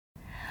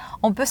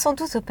On peut sans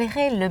doute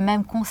opérer le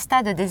même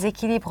constat de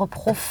déséquilibre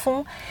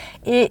profond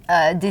et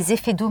des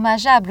effets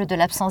dommageables de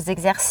l'absence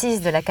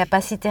d'exercice de la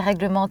capacité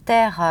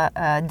réglementaire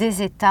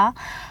des États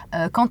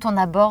quand on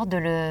aborde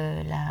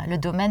le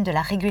domaine de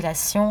la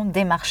régulation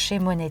des marchés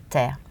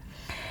monétaires.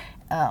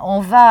 On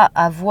va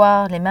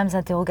avoir les mêmes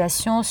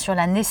interrogations sur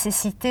la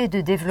nécessité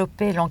de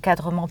développer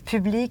l'encadrement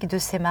public de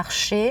ces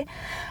marchés,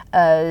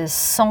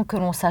 sans que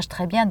l'on sache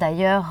très bien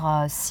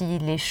d'ailleurs si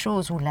les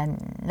choses ou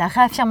la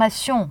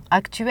réaffirmation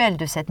actuelle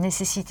de cette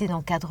nécessité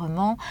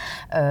d'encadrement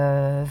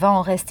va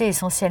en rester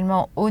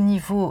essentiellement au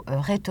niveau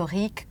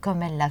rhétorique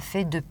comme elle l'a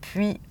fait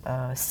depuis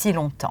si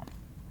longtemps.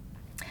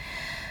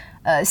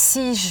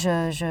 Si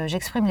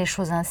j'exprime les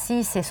choses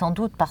ainsi, c'est sans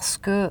doute parce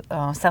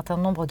qu'un certain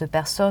nombre de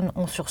personnes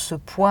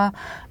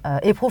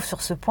éprouvent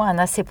sur ce point un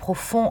assez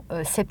profond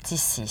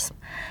scepticisme.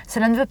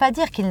 Cela ne veut pas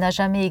dire qu'il n'a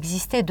jamais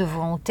existé de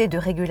volonté de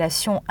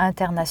régulation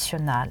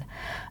internationale.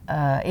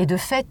 Et de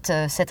fait,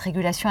 cette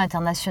régulation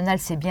internationale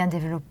s'est bien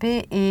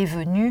développée et est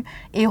venue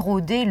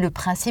éroder le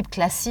principe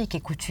classique et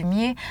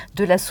coutumier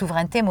de la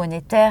souveraineté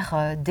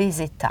monétaire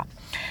des États.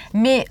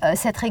 Mais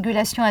cette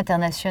régulation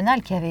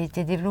internationale qui avait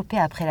été développée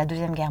après la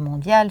Deuxième Guerre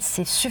mondiale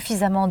s'est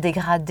suffisamment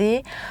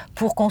dégradée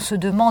pour qu'on se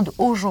demande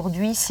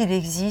aujourd'hui s'il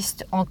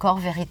existe encore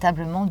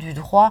véritablement du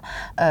droit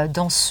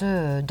dans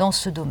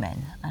ce domaine.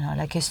 Alors,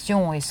 la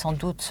question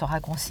sera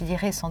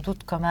considérée sans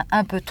doute comme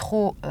un peu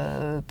trop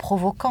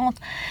provocante,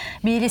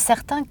 mais il est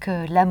certain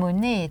que la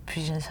monnaie et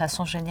puis de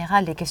façon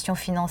générale les questions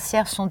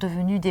financières sont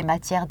devenues des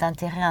matières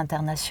d'intérêt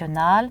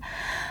international,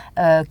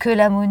 que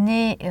la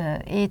monnaie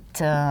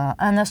est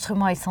un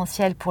instrument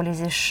essentiel pour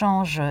les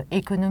échanges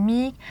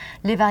économiques.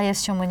 Les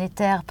variations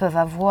monétaires peuvent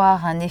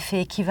avoir un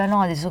effet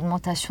équivalent à des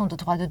augmentations de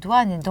droits de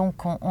douane et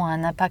donc ont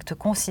un impact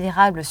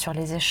considérable sur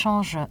les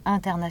échanges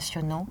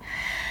internationaux.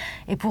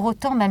 Et pour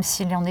autant, même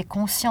s'il en est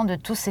conscient de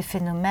tous ces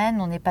phénomènes,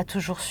 on n'est pas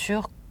toujours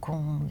sûr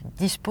qu'on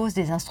dispose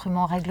des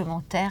instruments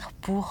réglementaires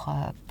pour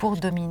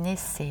dominer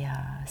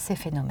ces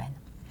phénomènes.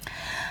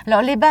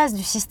 Alors, les bases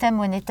du système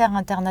monétaire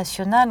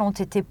international ont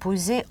été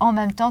posées en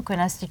même temps que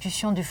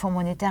l'institution du Fonds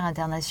monétaire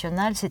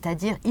international,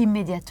 c'est-à-dire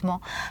immédiatement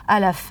à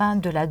la fin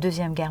de la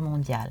Deuxième Guerre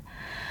mondiale.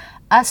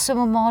 À ce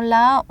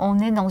moment-là, on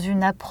est dans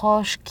une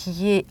approche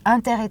qui est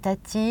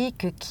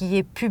interétatique, qui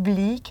est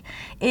publique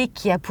et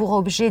qui a pour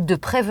objet de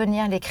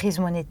prévenir les crises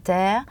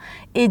monétaires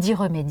et d'y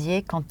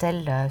remédier quand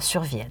elles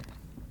surviennent.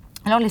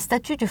 Alors, les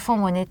statuts du Fonds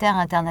monétaire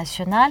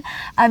international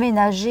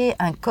aménageaient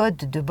un code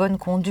de bonne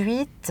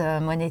conduite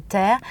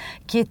monétaire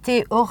qui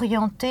était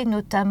orienté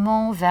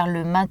notamment vers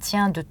le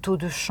maintien de taux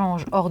de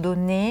change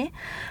ordonnés,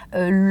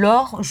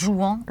 l'or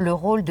jouant le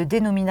rôle de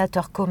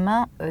dénominateur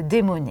commun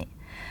des monnaies.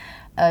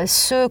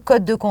 Ce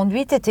code de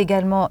conduite était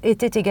également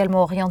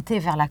orienté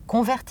vers la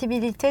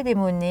convertibilité des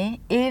monnaies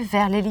et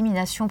vers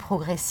l'élimination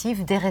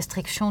progressive des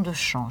restrictions de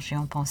change. Et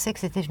on pensait que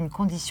c'était une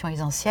condition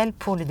essentielle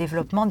pour le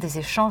développement des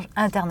échanges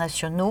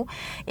internationaux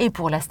et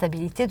pour la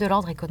stabilité de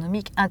l'ordre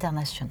économique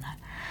international.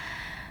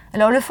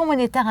 Alors, le Fonds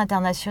monétaire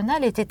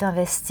international était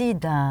investi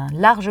d'un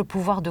large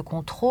pouvoir de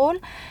contrôle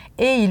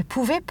et il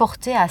pouvait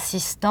porter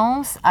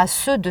assistance à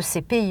ceux de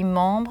ses pays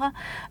membres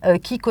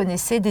qui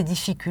connaissaient des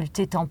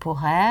difficultés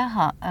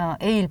temporaires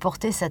et il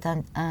portait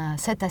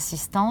cette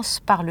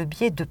assistance par le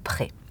biais de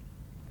prêts.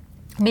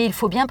 Mais il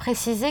faut bien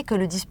préciser que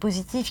le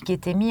dispositif qui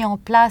était mis en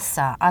place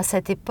à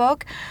cette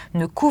époque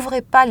ne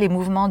couvrait pas les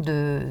mouvements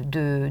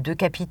de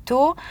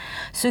capitaux,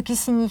 ce qui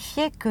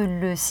signifiait que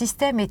le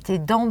système était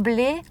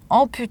d'emblée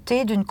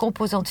amputé d'une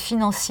composante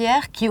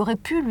financière qui aurait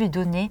pu lui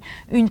donner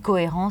une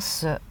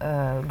cohérence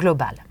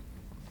globale.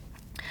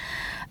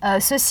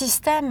 Ce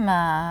système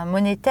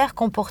monétaire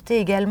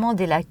comportait également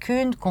des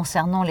lacunes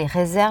concernant les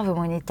réserves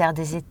monétaires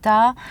des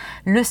États,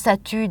 le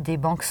statut des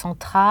banques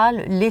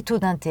centrales, les taux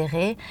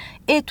d'intérêt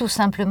et tout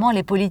simplement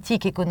les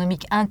politiques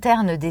économiques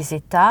internes des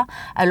États,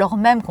 alors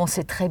même qu'on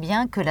sait très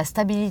bien que la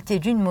stabilité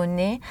d'une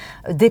monnaie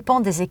dépend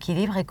des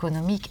équilibres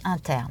économiques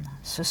internes.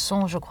 Ce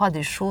sont, je crois,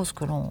 des choses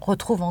que l'on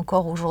retrouve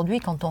encore aujourd'hui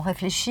quand on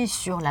réfléchit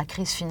sur la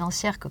crise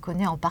financière que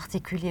connaît en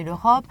particulier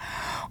l'Europe.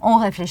 On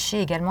réfléchit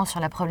également sur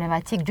la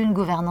problématique d'une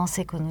gouvernance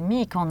économique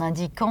en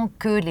indiquant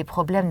que les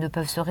problèmes ne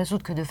peuvent se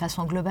résoudre que de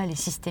façon globale et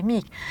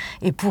systémique.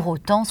 Et pour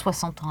autant,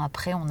 60 ans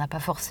après, on n'a pas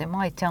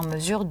forcément été en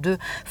mesure de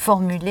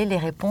formuler les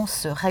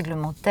réponses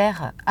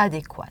réglementaires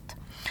adéquates.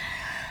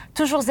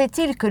 Toujours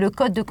est-il que le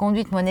code de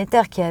conduite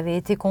monétaire qui avait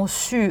été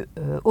conçu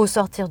au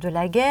sortir de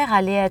la guerre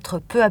allait être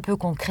peu à peu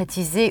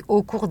concrétisé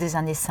au cours des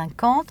années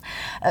 50,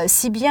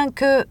 si bien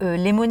que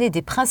les monnaies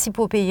des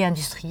principaux pays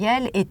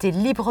industriels étaient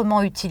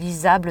librement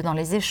utilisables dans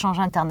les échanges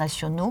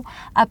internationaux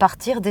à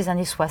partir des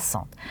années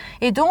 60.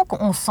 Et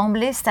donc, on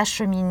semblait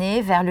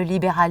s'acheminer vers le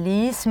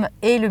libéralisme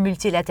et le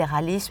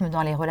multilatéralisme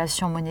dans les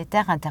relations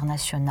monétaires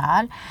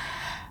internationales.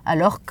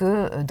 alors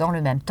que dans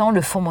le même temps,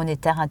 le Fonds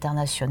monétaire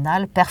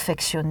international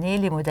perfectionnait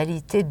les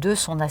modalités de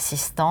son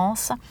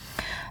assistance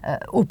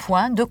au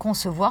point de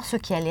concevoir ce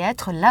qui allait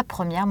être la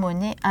première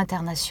monnaie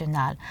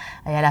internationale.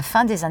 Et à la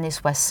fin des années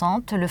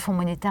 60, le Fonds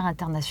monétaire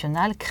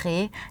international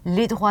créait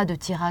les droits de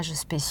tirage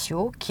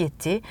spéciaux, qui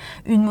étaient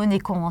une monnaie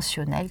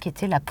conventionnelle, qui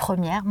était la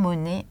première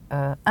monnaie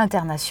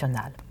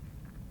internationale.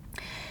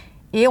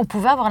 Et on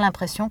pouvait avoir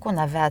l'impression qu'on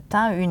avait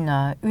atteint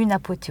une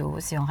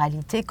apothéose. Et en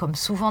réalité, comme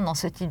souvent dans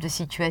ce type de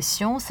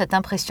situation, cette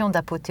impression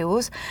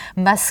d'apothéose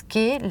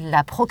masquait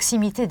la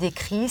proximité des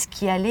crises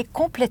qui allaient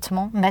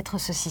complètement mettre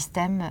ce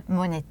système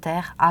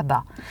monétaire à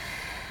bas.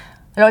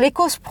 Alors les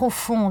causes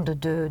profondes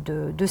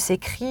de ces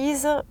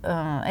crises,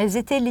 elles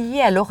étaient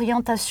liées à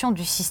l'orientation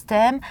du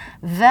système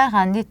vers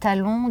un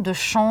étalon de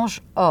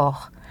change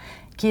or,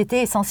 qui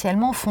était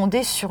essentiellement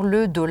fondé sur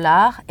le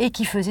dollar et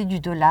qui faisait du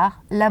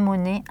dollar la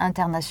monnaie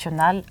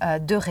internationale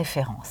de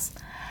référence.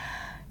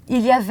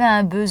 Il y avait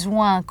un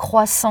besoin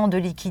croissant de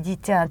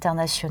liquidité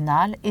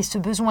internationale et ce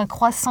besoin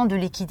croissant de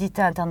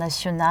liquidité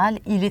internationale,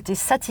 il était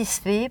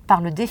satisfait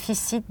par le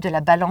déficit de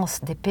la balance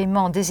des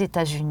paiements des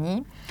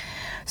États-Unis,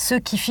 ce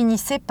qui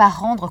finissait par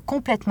rendre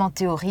complètement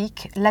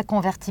théorique la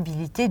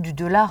convertibilité du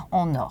dollar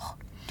en or.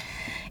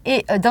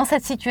 Et dans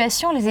cette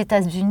situation, les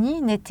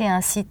États-Unis n'étaient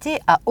incités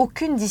à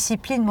aucune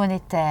discipline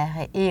monétaire.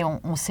 Et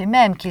on sait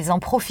même qu'ils en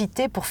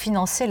profitaient pour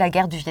financer la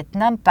guerre du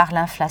Vietnam par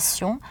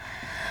l'inflation,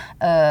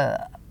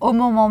 au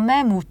moment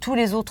même où tous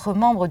les autres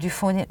membres du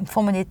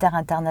Fonds monétaire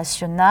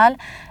international,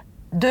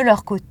 de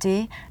leur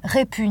côté,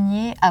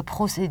 répugnaient à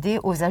procéder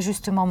aux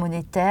ajustements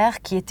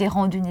monétaires qui étaient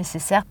rendus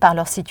nécessaires par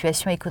leur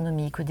situation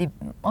économique.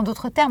 En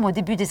d'autres termes, au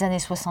début des années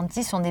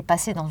 70, on est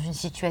passé dans une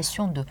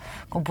situation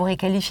qu'on pourrait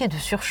qualifier de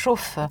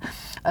surchauffe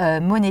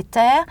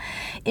monétaire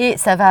et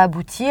ça va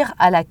aboutir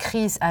à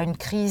une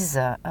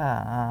crise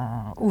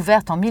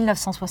ouverte en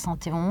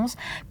 1971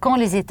 quand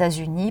les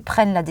États-Unis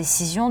prennent la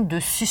décision de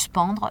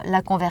suspendre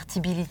la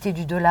convertibilité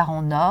du dollar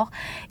en or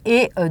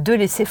et de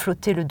laisser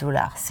flotter le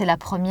dollar. C'est la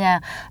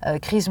première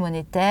crise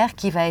monétaire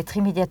qui va être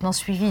immédiatement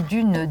suivie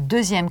d'une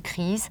deuxième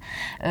crise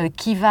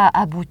qui va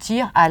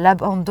aboutir à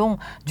l'abandon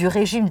du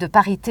régime de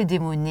parité des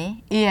monnaies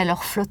et à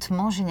leur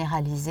flottement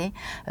généralisé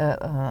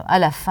à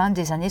la fin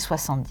des années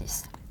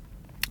 70.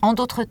 En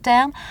d'autres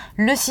termes,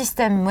 le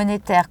système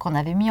monétaire qu'on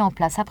avait mis en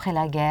place après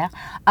la guerre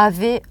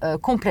avait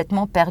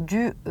complètement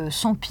perdu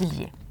son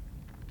pilier.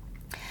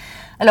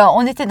 Alors,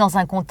 on était dans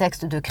un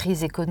contexte de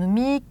crise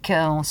économique.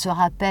 On se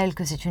rappelle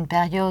que c'est une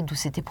période où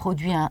s'était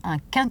produit un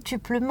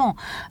quintuplement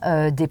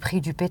des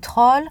prix du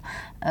pétrole.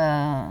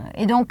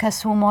 Et donc, à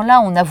ce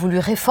moment-là, on a voulu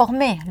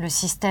réformer le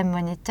système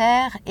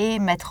monétaire et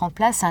mettre en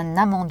place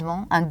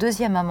un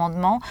deuxième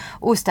amendement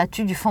au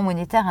statut du Fonds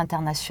monétaire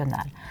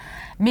international.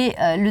 Mais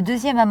le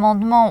deuxième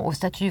amendement au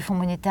statut du Fonds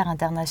monétaire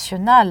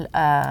international,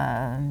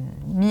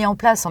 mis en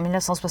place en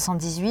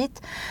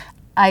 1978,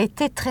 a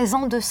été très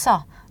en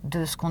deçà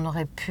de ce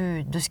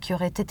qui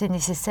aurait été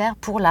nécessaire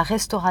pour la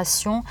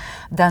restauration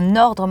d'un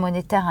ordre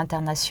monétaire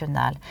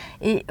international.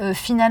 Et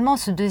finalement,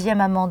 ce deuxième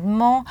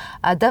amendement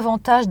a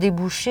davantage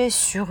débouché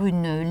sur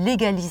une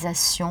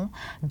légalisation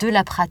de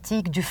la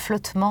pratique du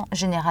flottement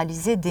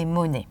généralisé des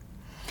monnaies.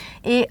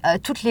 Et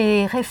toutes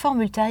les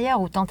réformes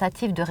ultérieures ou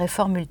tentatives de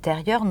réformes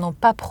ultérieures n'ont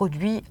pas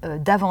produit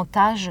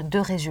davantage de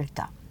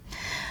résultats.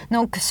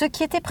 Donc, ce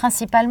qui était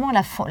principalement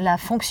la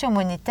fonction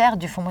monétaire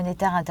du Fonds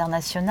monétaire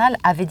international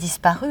avait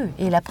disparu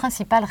et la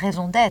principale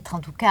raison d'être, en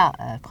tout cas,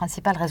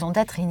 principale raison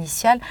d'être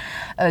initiale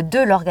de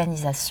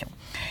l'organisation.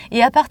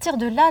 Et à partir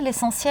de là,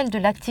 l'essentiel de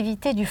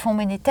l'activité du Fonds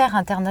monétaire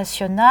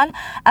international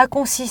a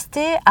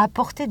consisté à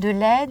apporter de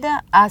l'aide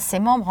à ses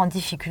membres en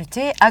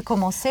difficulté, à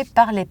commencer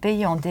par les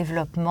pays en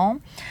développement,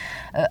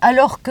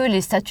 alors que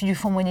les statuts du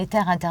Fonds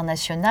monétaire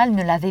international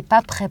ne l'avaient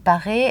pas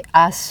préparé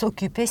à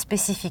s'occuper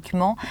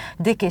spécifiquement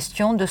des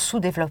questions de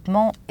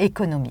sous-développement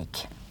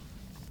économique.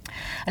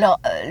 Alors,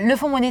 le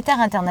Fonds monétaire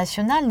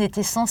international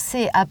n'était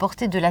censé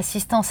apporter de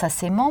l'assistance à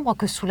ses membres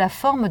que sous la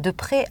forme de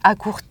prêts à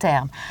court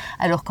terme,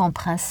 alors qu'en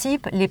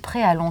principe, les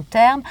prêts à long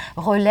terme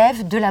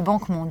relèvent de la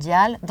Banque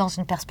mondiale dans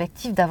une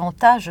perspective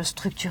davantage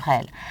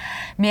structurelle.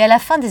 Mais à la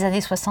fin des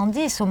années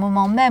 70, au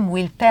moment même où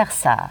il perd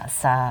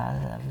sa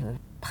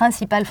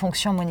principale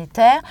fonction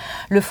monétaire,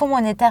 le Fonds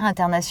monétaire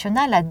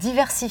international a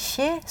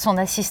diversifié son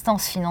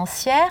assistance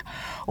financière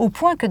au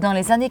point que dans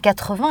les années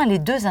 80, les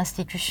deux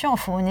institutions,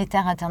 Fonds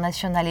monétaire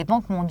international et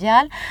Banque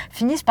mondiale,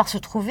 finissent par se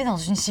trouver dans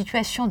une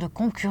situation de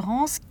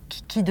concurrence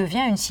qui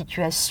devient une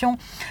situation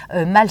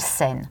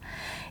malsaine.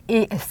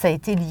 Et ça a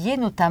été lié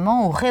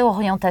notamment aux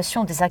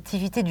réorientations des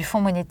activités du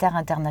Fonds monétaire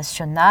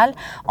international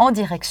en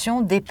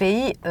direction des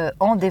pays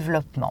en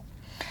développement.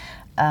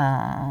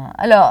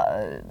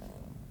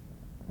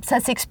 Ça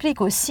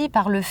s'explique aussi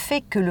par le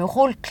fait que le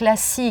rôle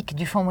classique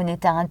du Fonds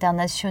monétaire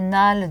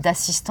international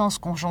d'assistance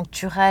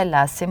conjoncturelle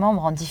à ses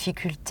membres en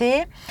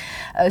difficulté,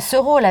 ce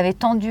rôle avait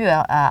tendu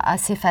à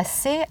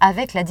s'effacer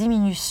avec la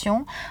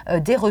diminution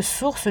des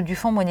ressources du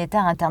Fonds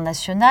monétaire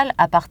international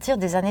à partir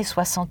des années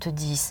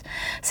 70.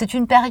 C'est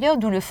une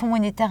période où le Fonds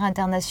monétaire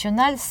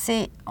international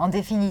s'est en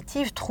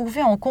définitive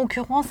trouvé en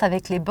concurrence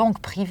avec les banques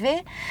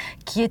privées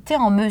qui étaient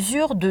en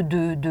mesure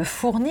de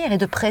fournir et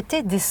de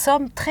prêter des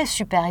sommes très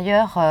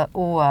supérieures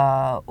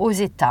aux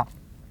États.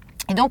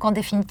 Et donc, en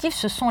définitive,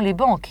 ce sont les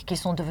banques qui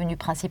sont devenues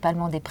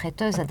principalement des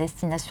prêteuses à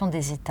destination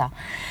des États.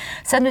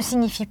 Ça ne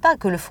signifie pas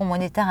que le Fonds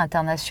monétaire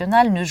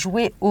international ne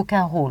jouait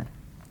aucun rôle.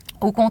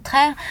 Au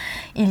contraire,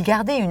 il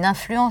gardait une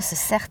influence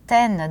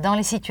certaine dans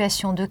les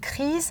situations de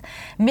crise,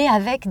 mais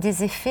avec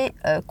des effets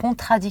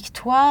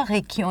contradictoires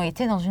et qui ont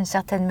été dans une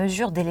certaine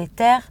mesure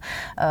délétères.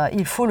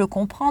 Il faut le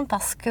comprendre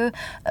parce que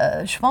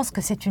je pense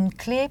que c'est une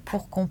clé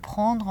pour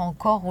comprendre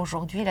encore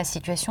aujourd'hui la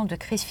situation de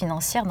crise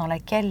financière dans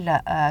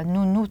laquelle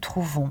nous nous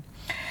trouvons.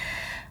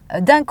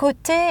 D'un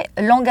côté,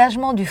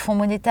 l'engagement du Fonds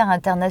monétaire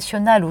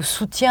international au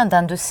soutien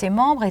d'un de ses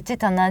membres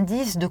était un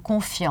indice de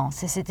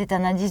confiance. Et c'était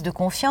un indice de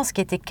confiance qui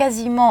était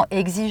quasiment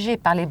exigé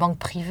par les banques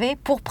privées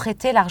pour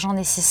prêter l'argent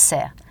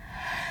nécessaire.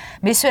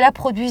 Mais cela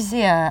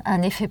produisait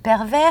un effet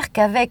pervers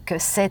qu'avec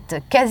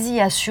cette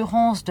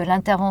quasi-assurance de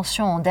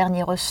l'intervention en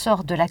dernier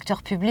ressort de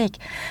l'acteur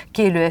public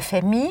qu'est le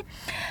FMI,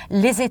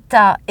 les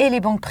États et les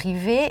banques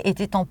privées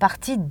étaient en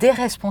partie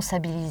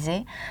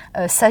déresponsabilisés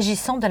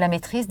s'agissant de la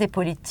maîtrise des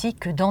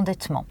politiques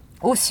d'endettement.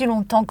 Aussi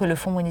longtemps que le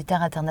Fonds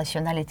monétaire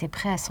international était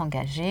prêt à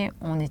s'engager,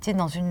 on était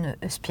dans une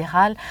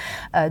spirale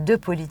de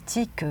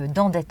politique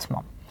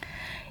d'endettement.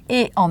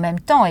 Et en même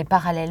temps et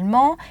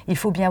parallèlement, il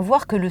faut bien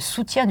voir que le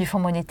soutien du Fonds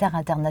monétaire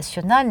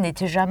international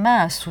n'était jamais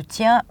un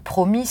soutien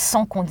promis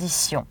sans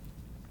condition.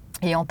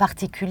 Et en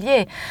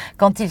particulier,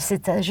 quand il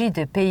s'est agi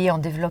de pays en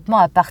développement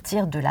à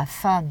partir de la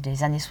fin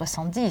des années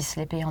 70,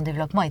 les pays en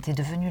développement étaient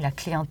devenus la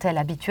clientèle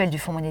habituelle du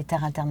Fonds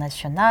monétaire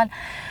international,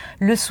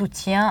 le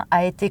soutien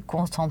a été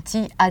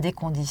consenti à des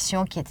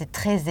conditions qui étaient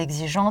très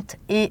exigeantes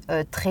et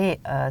très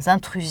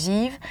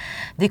intrusives,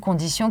 des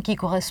conditions qui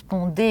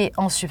correspondaient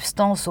en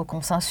substance au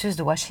consensus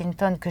de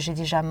Washington que j'ai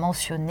déjà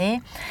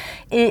mentionné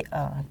et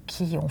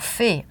qui ont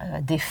fait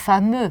des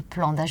fameux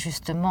plans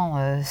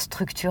d'ajustement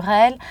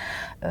structurel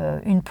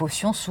une potion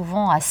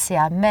souvent assez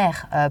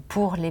amère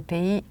pour les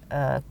pays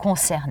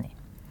concernés.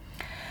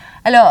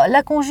 Alors,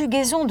 la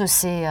conjugaison de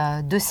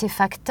ces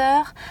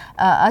facteurs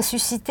a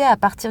suscité à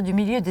partir du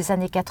milieu des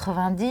années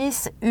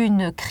 90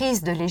 une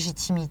crise de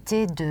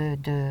légitimité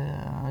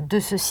de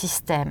ce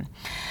système.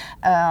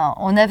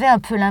 On avait un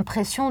peu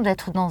l'impression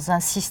d'être dans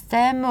un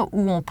système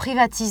où on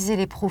privatisait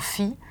les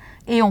profits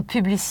et on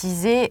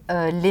publicisait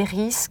les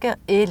risques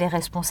et les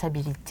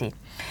responsabilités.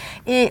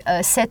 Et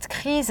cette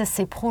crise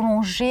s'est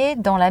prolongée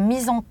dans la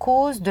mise en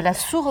cause de la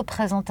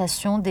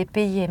sous-représentation des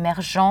pays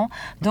émergents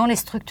dans les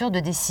structures de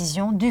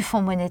décision du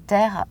Fonds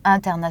monétaire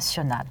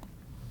international.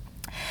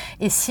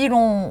 Et si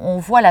on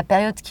voit la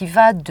période qui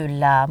va de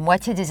la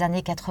moitié des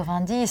années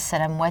 90 à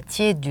la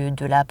moitié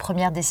de la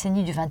première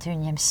décennie du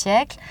XXIe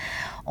siècle,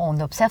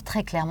 on observe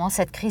très clairement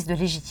cette crise de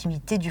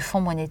légitimité du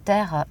Fonds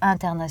monétaire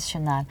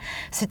international.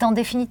 C'est en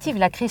définitive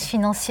la crise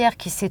financière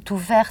qui s'est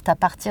ouverte à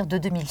partir de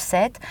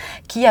 2007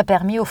 qui a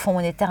permis au Fonds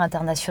monétaire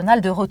international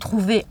de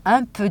retrouver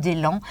un peu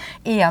d'élan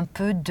et un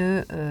peu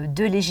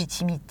de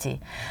légitimité.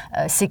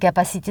 Ses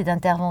capacités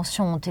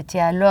d'intervention ont été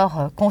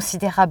alors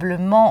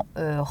considérablement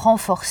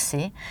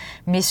renforcées,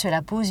 mais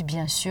cela pose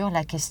bien sûr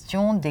la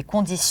question des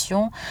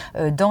conditions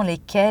dans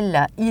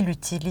lesquelles il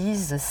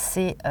utilise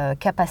ses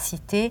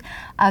capacités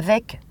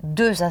avec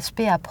deux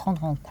aspects à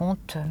prendre en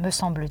compte, me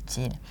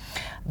semble-t-il.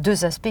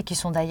 Deux aspects qui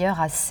sont d'ailleurs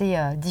assez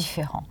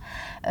différents.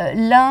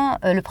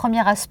 Le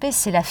premier aspect,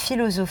 c'est la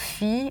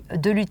philosophie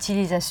de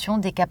l'utilisation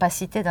des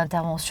capacités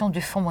d'intervention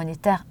du Fonds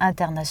monétaire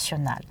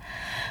international.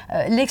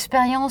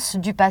 L'expérience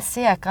du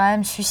passé a quand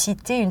même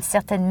suscité une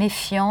certaine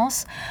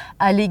méfiance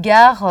à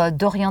l'égard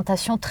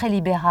d'orientations très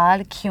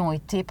libérales qui ont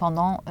été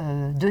pendant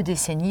 2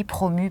 décennies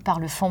promues par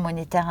le Fonds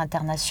monétaire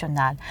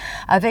international,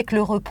 avec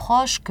le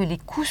reproche que les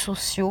coûts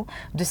sociaux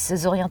de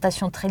ces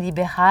orientations très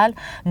libérales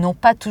n'ont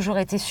pas toujours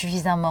été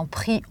suffisamment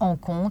pris en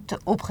compte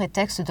au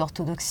prétexte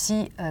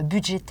d'orthodoxie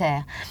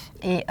budgétaire.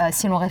 Et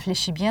si l'on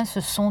réfléchit bien, ce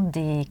sont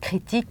des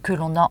critiques que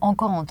l'on a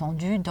encore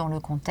entendues dans le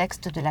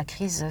contexte de la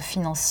crise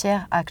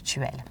financière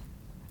actuelle.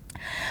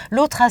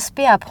 L'autre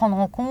aspect à prendre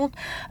en compte,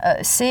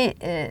 c'est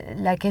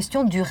la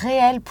question du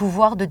réel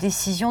pouvoir de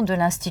décision de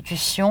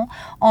l'institution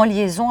en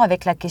liaison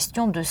avec la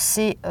question de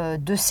ses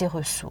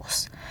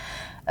ressources.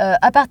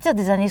 À partir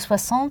des années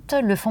 60,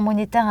 le Fonds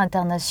monétaire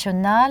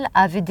international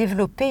avait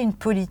développé une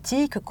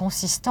politique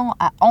consistant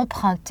à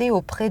emprunter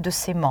auprès de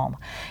ses membres.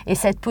 Et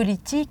cette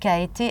politique a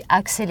été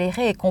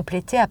accélérée et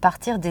complétée à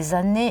partir des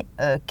années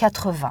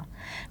 80.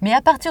 Mais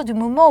à partir du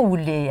moment où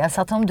un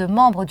certain nombre de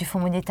membres du Fonds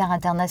monétaire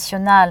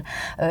international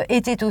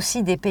étaient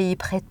aussi des pays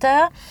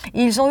prêteurs,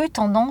 ils ont eu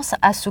tendance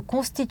à se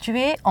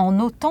constituer en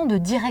autant de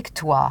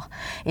directoires.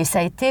 Et ça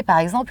a été par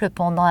exemple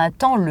pendant un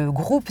temps le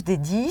groupe des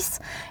 10,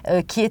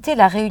 qui était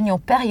la réunion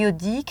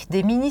périodique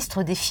des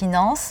ministres des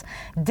Finances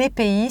des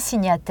pays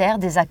signataires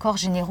des accords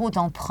généraux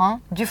d'emprunt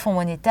du Fonds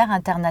monétaire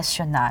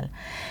international.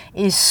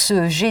 Et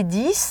ce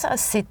G10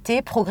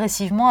 s'était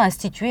progressivement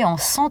institué en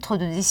centre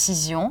de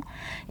décision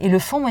et le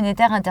Fonds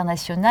monétaire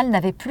international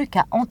n'avait plus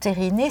qu'à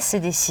entériner ces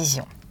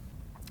décisions.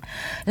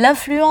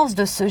 L'influence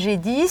de ce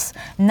G10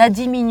 n'a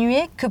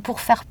diminué que pour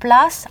faire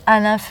place à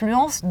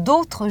l'influence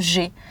d'autres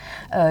G,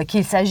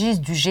 qu'il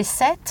s'agisse du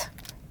G7,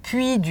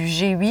 puis du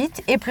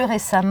G8 et plus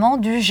récemment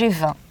du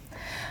G20.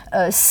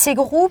 Ces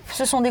groupes,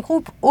 ce sont des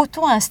groupes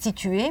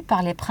auto-institués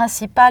par les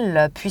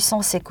principales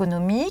puissances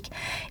économiques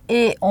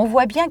et on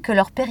voit bien que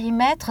leur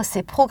périmètre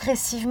s'est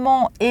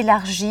progressivement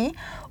élargi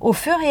au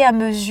fur et à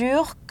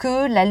mesure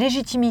que la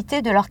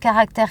légitimité de leur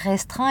caractère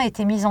restreint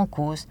était mise en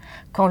cause.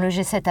 Quand le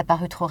G7 a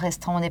paru trop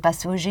restreint, on est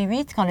passé au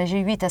G8. Quand le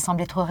G8 a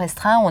semblé trop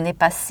restreint, on est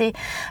passé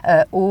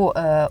au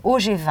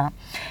G20.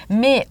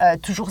 Mais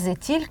toujours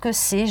est-il que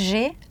ces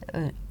G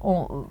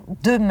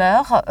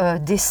demeurent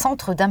des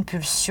centres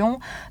d'impulsion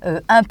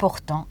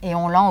importants. Et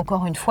on l'a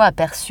encore une fois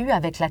aperçu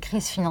avec la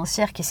crise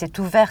financière qui s'est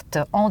ouverte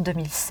en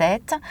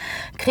 2007,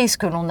 crise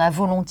que l'on a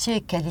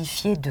volontiers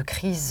qualifiée de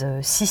crise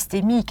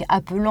systémique,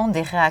 appelant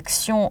des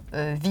réactions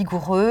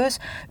vigoureuses,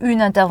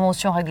 une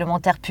intervention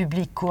réglementaire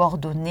publique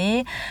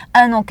coordonnée,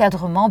 un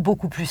encadrement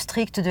beaucoup plus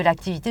strict de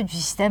l'activité du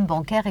système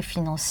bancaire et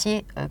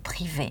financier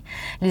privé.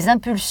 Les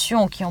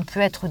impulsions qui ont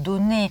pu être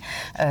données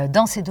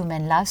dans ces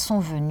domaines-là sont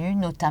venues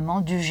notamment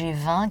du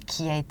G20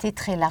 qui a été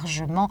très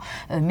largement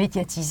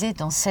médiatisé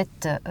dans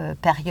cette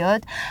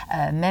période,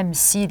 même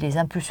si les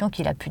impulsions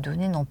qu'il a pu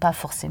donner n'ont pas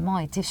forcément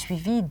été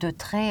suivies de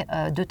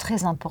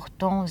très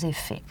importants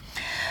effets.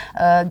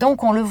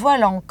 Donc on le voit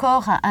là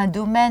encore, un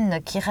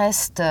domaine qui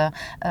reste,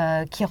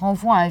 qui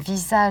renvoie à un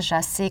visage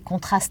assez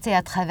contrasté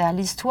à travers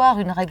l'histoire,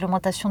 une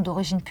réglementation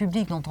d'origine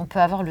publique dont on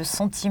peut avoir le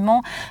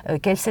sentiment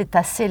qu'elle s'est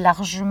assez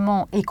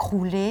largement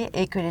écroulée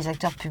et que les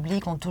acteurs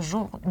publics ont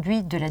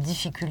aujourd'hui de la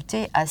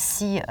difficulté à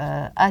s'y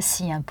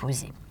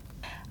imposer.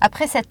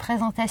 Après cette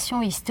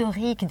présentation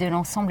historique de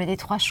l'ensemble des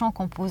trois champs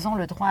composant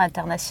le droit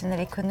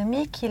international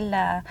économique,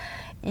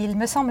 il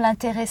me semble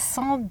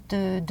intéressant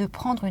de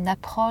prendre une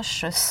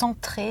approche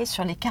centrée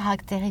sur les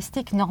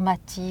caractéristiques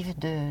normatives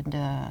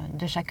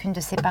de chacune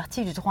de ces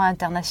parties du droit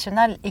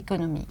international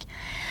économique.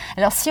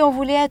 Alors si on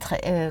voulait être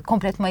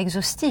complètement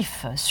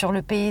exhaustif sur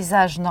le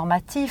paysage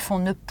normatif, on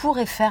ne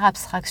pourrait faire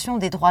abstraction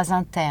des droits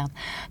internes,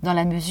 dans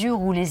la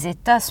mesure où les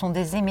États sont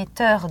des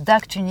émetteurs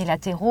d'actes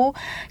unilatéraux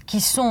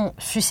qui sont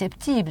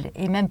susceptibles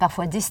et même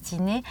parfois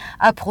destinés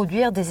à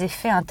produire des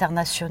effets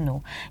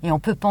internationaux. Et on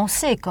peut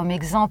penser comme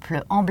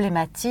exemple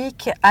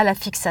emblématique à la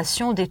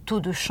fixation des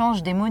taux de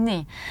change des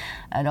monnaies.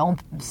 Alors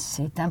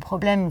c'est un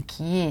problème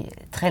qui est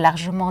très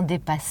largement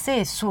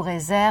dépassé sous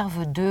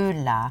réserve de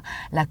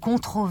la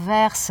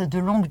controverse de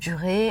longue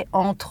durée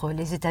entre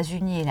les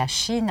États-Unis et la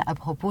Chine à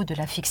propos de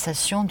la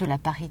fixation de la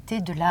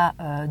parité de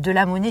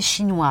la monnaie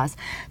chinoise.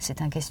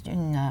 C'est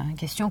une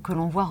question que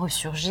l'on voit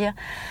ressurgir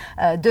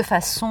de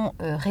façon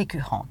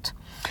récurrente.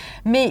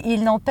 Mais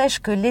il n'empêche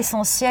que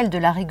l'essentiel de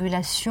la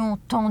régulation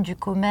tant du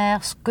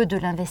commerce que de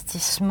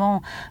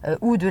l'investissement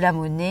ou de la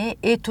monnaie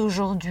est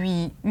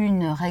aujourd'hui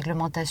une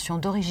réglementation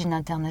d'origine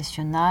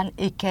internationale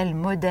et qu'elle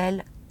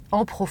modèle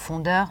en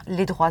profondeur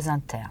les droits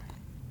internes.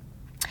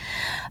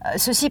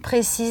 Ceci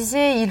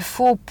précisé, il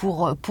faut,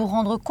 pour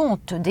rendre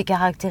compte des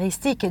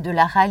caractéristiques et de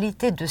la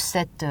réalité de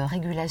cette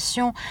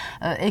régulation,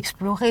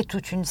 explorer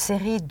toute une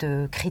série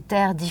de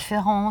critères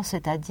différents,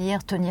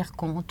 c'est-à-dire tenir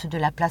compte de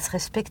la place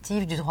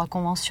respective du droit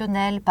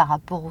conventionnel par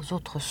rapport aux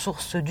autres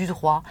sources du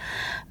droit,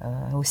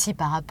 aussi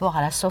par rapport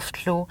à la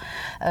soft law,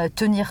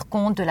 tenir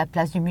compte de la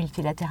place du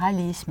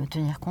multilatéralisme,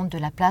 tenir compte de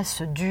la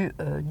place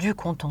du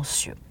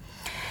contentieux.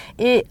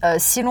 Et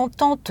si l'on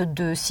tente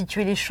de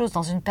situer les choses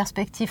dans une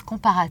perspective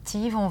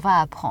comparative, on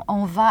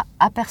va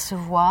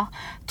apercevoir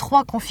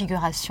trois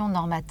configurations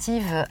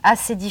normatives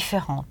assez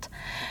différentes.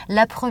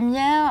 La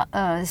première,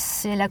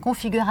 c'est la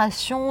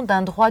configuration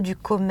d'un droit du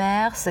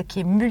commerce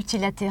qui est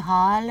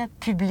multilatéral,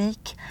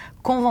 public,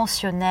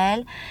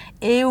 conventionnel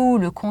et où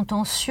le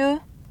contentieux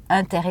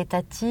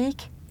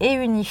interétatique et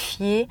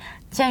unifié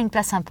tient une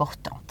place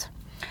importante.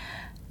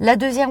 La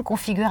deuxième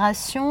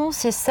configuration,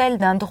 c'est celle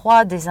d'un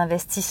droit des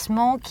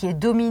investissements qui est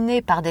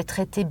dominé par des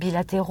traités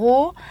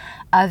bilatéraux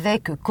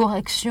avec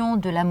correction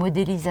de la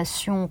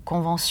modélisation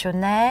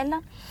conventionnelle,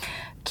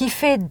 qui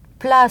fait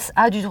place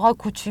à du droit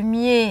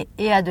coutumier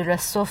et à de la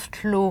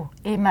soft law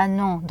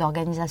émanant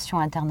d'organisations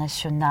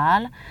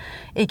internationales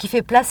et qui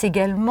fait place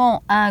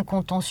également à un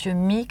contentieux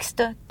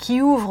mixte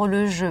qui ouvre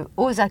le jeu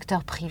aux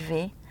acteurs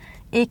privés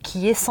et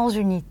qui est sans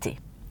unité.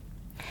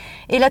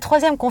 Et la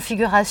troisième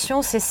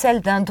configuration, c'est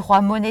celle d'un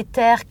droit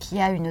monétaire qui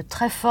a une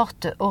très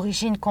forte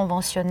origine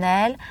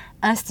conventionnelle,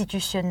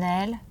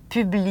 institutionnelle,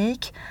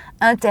 public,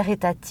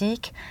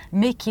 interétatique,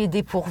 mais qui est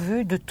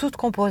dépourvu de toute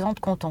composante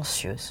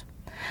contentieuse.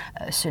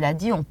 Cela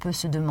dit, on peut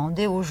se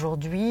demander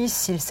aujourd'hui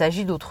s'il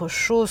s'agit d'autre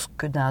chose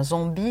que d'un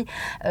zombie,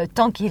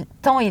 tant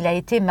il a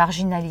été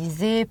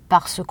marginalisé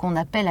par ce qu'on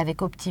appelle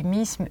avec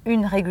optimisme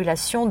une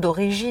régulation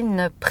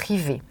d'origine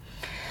privée.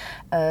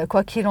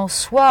 Quoi qu'il en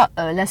soit,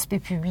 l'aspect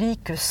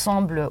public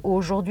semble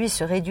aujourd'hui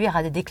se réduire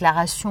à des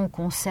déclarations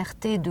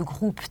concertées de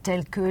groupes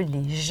tels que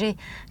les G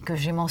que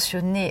j'ai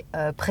mentionnés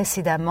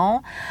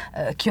précédemment,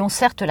 qui ont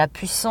certes la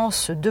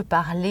puissance de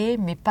parler,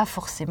 mais pas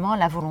forcément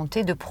la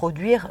volonté de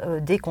produire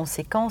des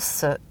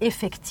conséquences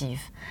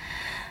effectives.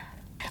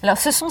 Alors,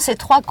 ce sont ces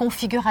trois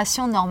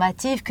configurations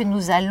normatives que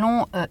nous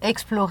allons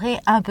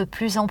explorer un peu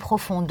plus en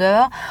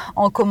profondeur,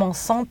 en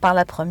commençant par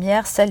la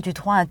première, celle du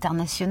droit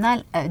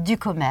international du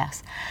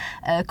commerce.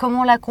 Comme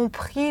on l'a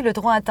compris, le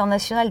droit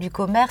international du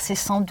commerce est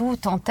sans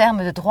doute, en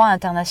termes de droit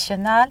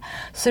international,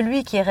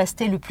 celui qui est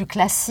resté le plus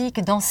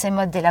classique dans ses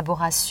modes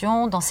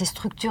d'élaboration, dans ses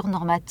structures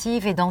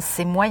normatives et dans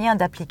ses moyens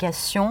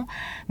d'application,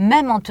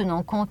 même en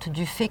tenant compte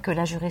du fait que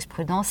la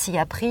jurisprudence y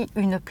a pris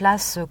une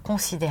place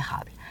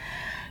considérable.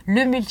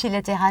 Le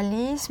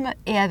multilatéralisme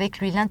et avec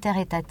lui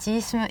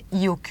l'interétatisme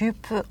y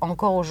occupent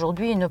encore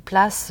aujourd'hui une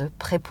place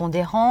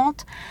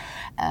prépondérante.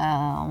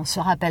 On se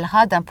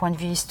rappellera d'un point de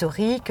vue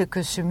historique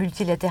que ce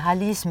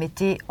multilatéralisme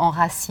était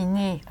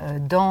enraciné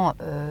dans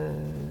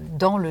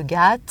le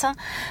GATT,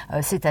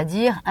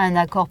 c'est-à-dire un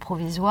accord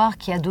provisoire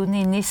qui a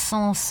donné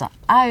naissance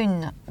à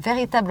une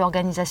véritable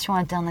organisation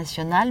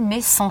internationale,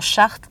 mais sans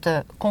charte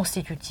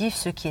constitutive,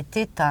 ce qui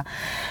était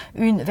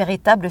une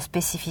véritable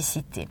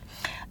spécificité.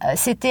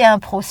 C'était un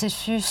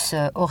processus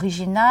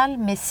original,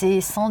 mais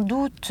c'est sans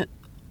doute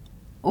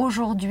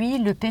aujourd'hui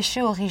le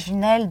péché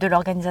originel de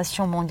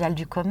l'Organisation mondiale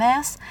du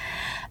commerce,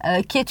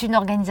 qui est une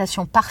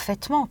organisation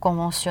parfaitement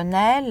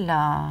conventionnelle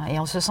et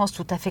en ce sens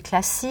tout à fait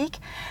classique,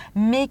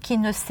 mais qui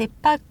ne s'est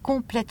pas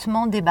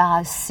complètement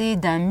débarrassée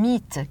d'un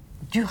mythe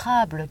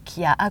durable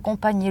qui a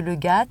accompagné le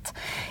GATT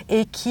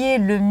et qui est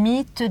le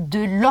mythe de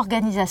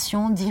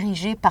l'organisation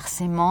dirigée par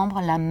ses membres,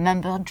 la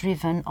Member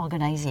Driven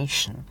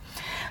Organization.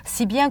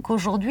 Si bien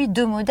qu'aujourd'hui,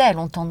 deux modèles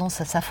ont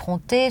tendance à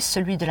s'affronter,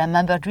 celui de la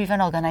Member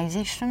Driven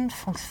Organization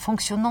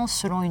fonctionnant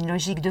selon une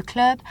logique de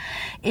club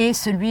et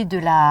celui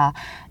de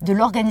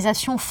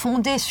l'organisation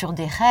fondée sur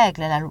des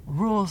règles, la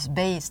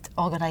Rules-Based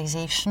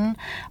Organization,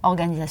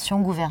 organisation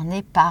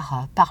gouvernée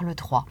par le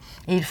droit.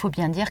 Et il faut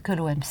bien dire que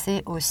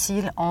l'OMC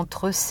oscille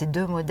entre ces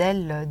deux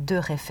modèles de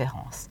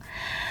référence.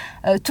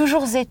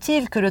 Toujours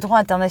est-il que le droit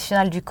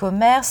international du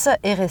commerce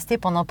est resté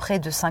pendant près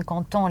de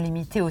 50 ans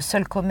limité au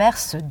seul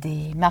commerce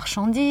des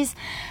marchandises,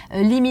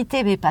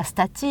 limité mais pas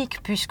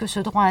statique, puisque ce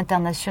droit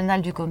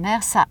international du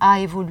commerce a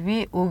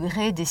évolué au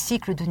gré des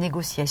cycles de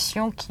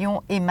négociation qui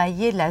ont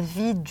émaillé la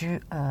vie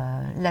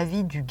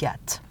du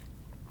GATT.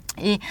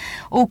 Et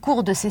au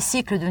cours de ces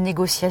cycles de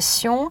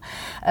négociation,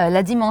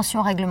 la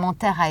dimension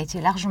réglementaire a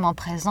été largement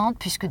présente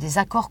puisque des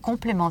accords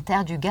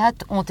complémentaires du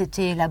GATT ont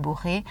été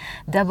élaborés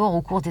d'abord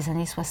au cours des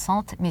années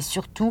 60, mais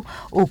surtout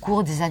au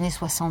cours des années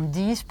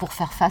 70 pour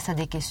faire face à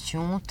des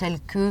questions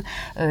telles que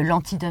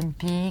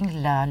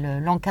l'antidumping,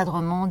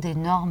 l'encadrement des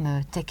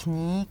normes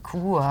techniques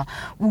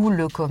ou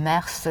le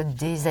commerce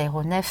des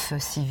aéronefs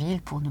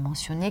civils, pour ne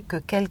mentionner que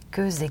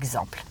quelques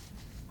exemples.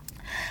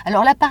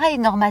 Alors l'appareil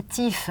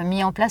normatif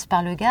mis en place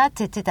par le GATT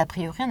était a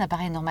priori un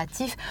appareil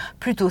normatif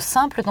plutôt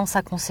simple dans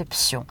sa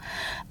conception.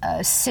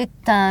 C'est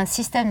un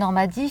système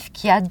normatif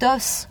qui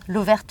adosse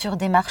l'ouverture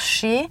des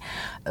marchés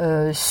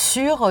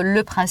sur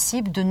le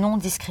principe de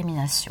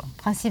non-discrimination.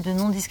 Le principe de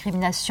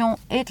non-discrimination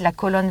est la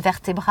colonne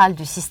vertébrale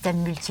du système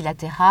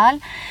multilatéral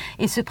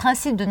et ce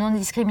principe de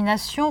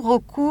non-discrimination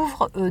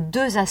recouvre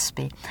deux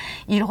aspects.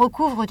 Il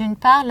recouvre d'une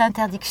part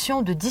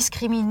l'interdiction de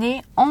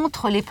discriminer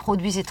entre les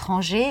produits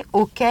étrangers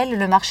auxquels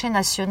le marché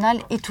national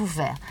est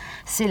ouvert.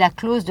 C'est la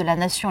clause de la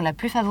nation la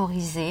plus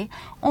favorisée.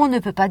 On ne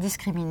peut pas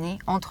discriminer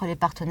entre les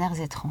partenaires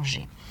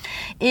étrangers.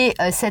 Et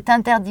cette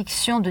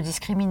interdiction de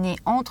discriminer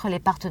entre les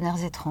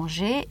partenaires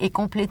étrangers est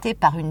complétée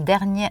par une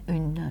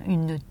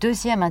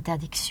deuxième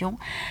interdiction,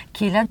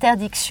 qui est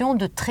l'interdiction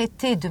de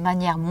traiter de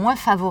manière moins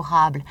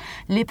favorable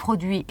les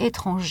produits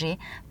étrangers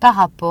par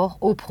rapport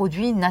aux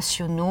produits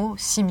nationaux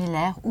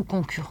similaires ou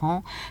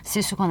concurrents.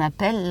 C'est ce qu'on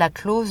appelle la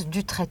clause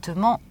du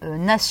traitement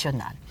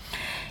national.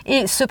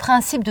 Et ce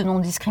principe de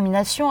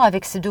non-discrimination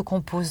avec ces deux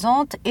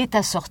composantes est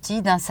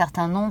assorti d'un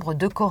certain nombre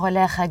de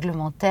corollaires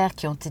réglementaires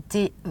qui ont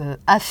été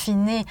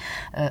affinés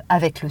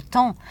avec le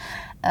temps.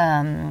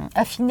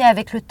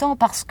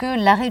 Parce que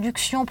la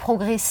réduction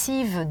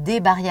progressive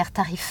des barrières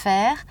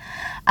tarifaires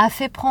a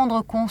fait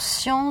prendre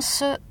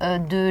conscience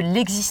de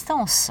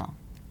l'existence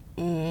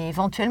et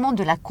éventuellement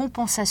de la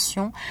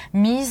compensation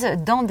mise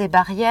dans des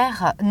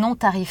barrières non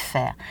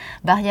tarifaires.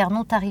 Barrières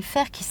non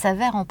tarifaires qui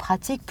s'avèrent en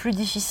pratique plus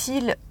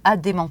difficiles à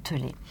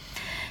démanteler.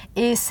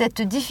 Et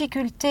cette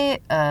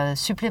difficulté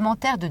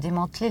supplémentaire de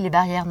démanteler les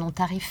barrières non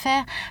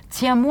tarifaires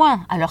tient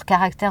moins à leur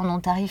caractère non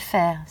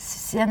tarifaire.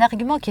 C'est un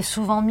argument qui est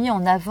souvent mis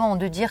en avant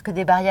de dire que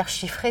des barrières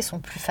chiffrées sont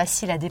plus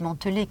faciles à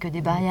démanteler que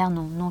des barrières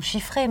non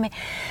chiffrées, mais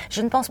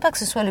je ne pense pas que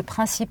ce soit le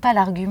principal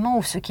argument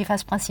ou ce qui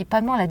fasse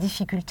principalement la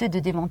difficulté de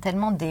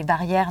démantèlement des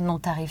barrières non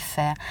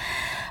tarifaires.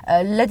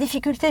 La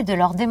difficulté de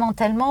leur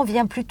démantèlement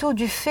vient plutôt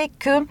du fait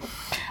que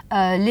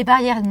les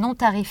barrières non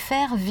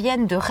tarifaires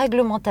viennent de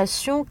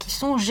réglementations qui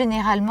sont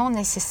généralement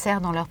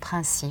nécessaires dans leur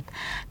principe.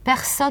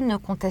 Personne ne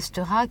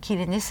contestera qu'il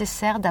est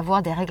nécessaire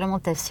d'avoir des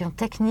réglementations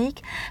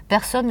techniques,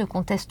 personne ne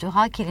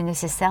contestera qu'il est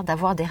nécessaire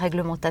d'avoir des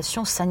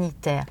réglementations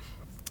sanitaires.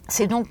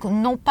 C'est donc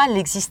non pas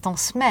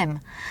l'existence même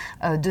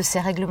de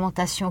ces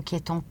réglementations qui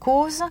est en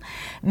cause,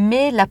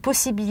 mais la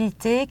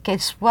possibilité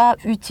qu'elles soient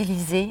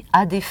utilisées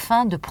à des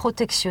fins de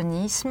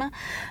protectionnisme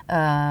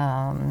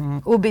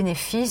au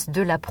bénéfice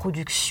de la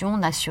production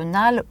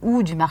nationale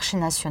ou du marché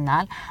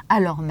national,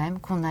 alors même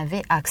qu'on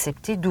avait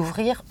accepté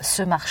d'ouvrir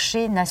ce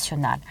marché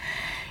national.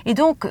 Et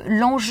donc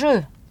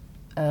l'enjeu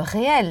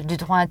réel du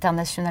droit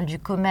international du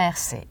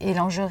commerce et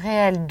l'enjeu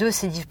réel de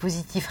ces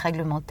dispositifs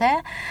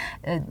réglementaires,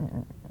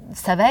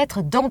 ça va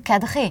être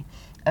d'encadrer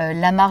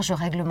la marge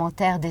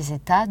réglementaire des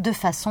États de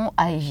façon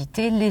à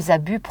éviter les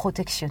abus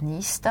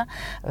protectionnistes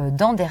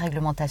dans des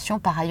réglementations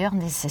par ailleurs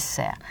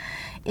nécessaires.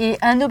 Et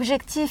un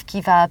objectif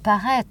qui va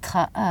apparaître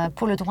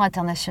pour le droit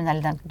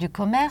international du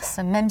commerce,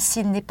 même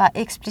s'il n'est pas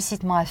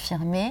explicitement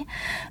affirmé,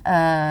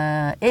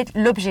 est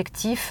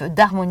l'objectif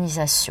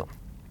d'harmonisation.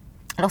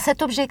 Alors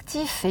cet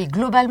objectif est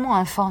globalement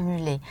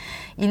informulé.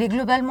 Il est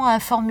globalement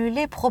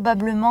informulé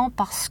probablement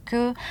parce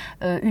que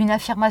une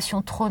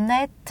affirmation trop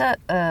nette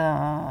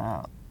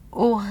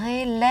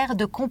aurait l'air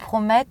de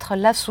compromettre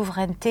la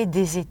souveraineté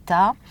des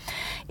États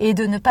et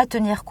de ne pas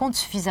tenir compte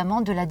suffisamment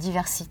de la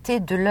diversité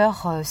de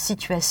leur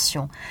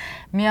situation.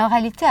 Mais en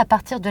réalité, à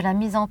partir de la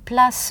mise en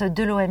place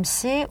de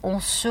l'OMC, on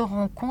se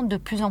rend compte de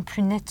plus en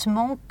plus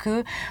nettement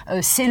que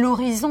c'est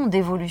l'horizon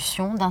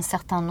d'évolution d'un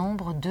certain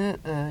nombre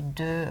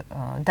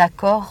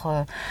d'accords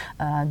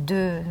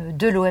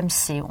de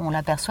l'OMC. On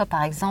l'aperçoit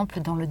par exemple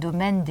dans le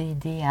domaine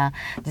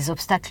des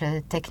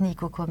obstacles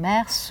techniques au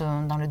commerce,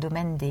 dans le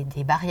domaine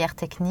des barrières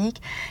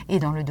techniques et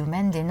dans le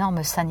domaine des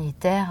normes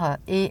sanitaires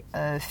et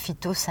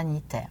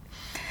phytosanitaires.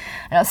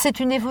 Alors, c'est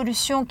une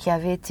évolution qui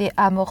avait été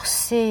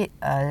amorcée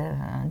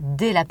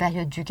dès la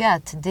période du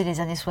GATT, dès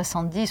les années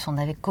 70. On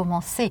avait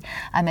commencé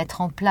à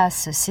mettre en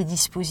place ces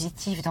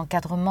dispositifs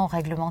d'encadrement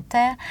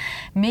réglementaire,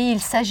 mais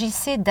il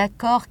s'agissait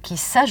d'accords qui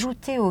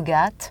s'ajoutaient au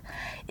GATT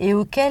et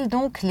auxquels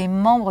donc les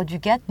membres du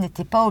GATT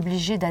n'étaient pas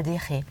obligés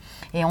d'adhérer.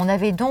 Et on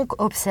avait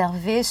donc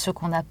observé ce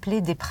qu'on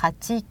appelait des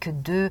pratiques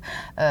de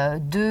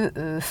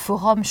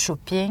forum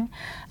shopping,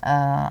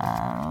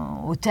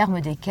 au terme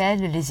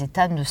desquels les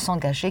États ne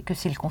s'engageaient que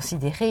s'ils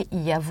considéraient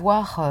y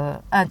avoir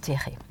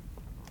intérêt.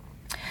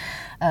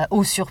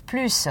 Au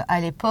surplus, à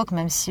l'époque,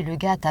 même si le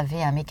GATT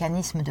avait un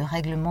mécanisme de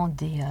règlement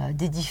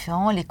des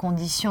différends, les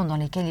conditions dans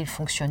lesquelles il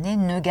fonctionnait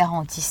ne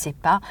garantissaient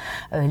pas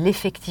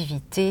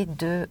l'effectivité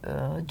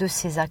de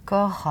ces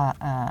accords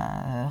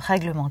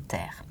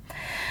réglementaires.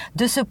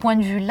 De ce point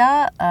de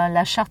vue-là,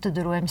 la charte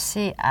de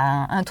l'OMC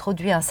a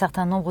introduit un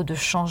certain nombre de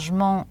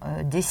changements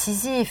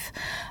décisifs,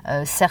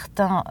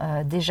 certains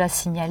déjà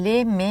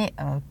signalés, mais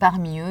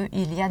parmi eux,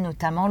 il y a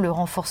notamment le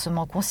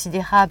renforcement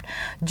considérable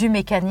du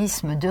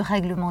mécanisme de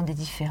règlement des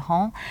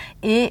différends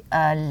et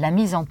la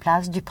mise en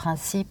place du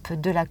principe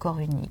de l'accord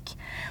unique.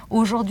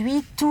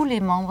 Aujourd'hui, tous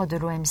les membres de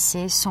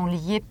l'OMC sont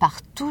liés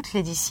par toutes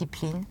les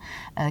disciplines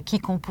qui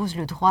composent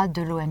le droit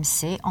de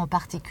l'OMC, en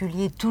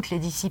particulier toutes les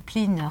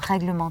disciplines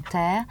réglementaires.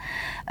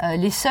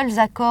 Les seuls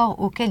accords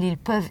auxquels ils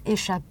peuvent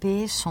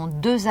échapper sont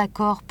 2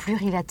 accords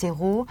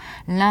plurilatéraux,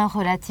 l'un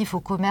relatif au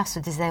commerce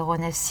des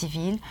aéronefs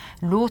civiles,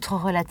 l'autre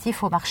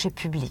relatif au marché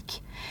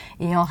public.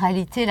 Et en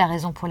réalité, la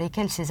raison pour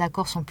laquelle ces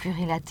accords sont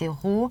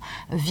plurilatéraux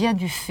vient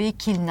du fait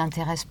qu'ils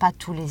n'intéressent pas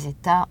tous les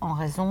États en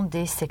raison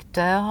des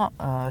secteurs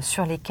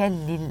sur lesquels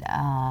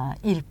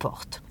ils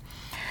portent.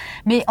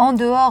 Mais en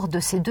dehors de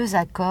ces 2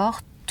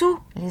 accords, tous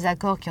les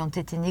accords qui ont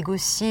été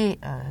négociés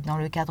dans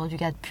le cadre du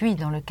GATT puis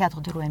dans le cadre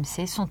de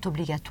l'OMC sont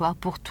obligatoires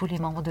pour tous les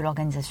membres de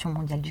l'Organisation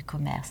mondiale du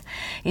commerce.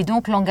 Et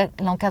donc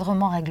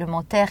l'encadrement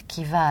réglementaire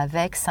qui va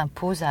avec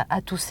s'impose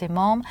à tous ces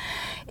membres.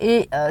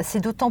 Et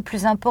c'est d'autant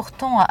plus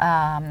important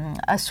à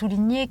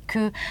souligner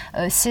que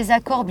ces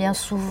accords, bien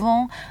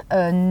souvent,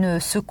 ne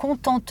se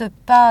contentent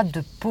pas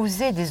de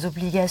poser des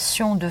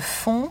obligations de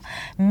fond,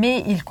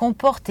 mais ils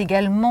comportent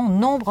également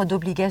nombre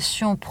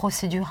d'obligations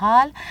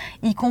procédurales,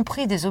 y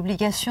compris des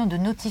obligations de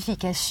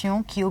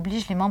notification qui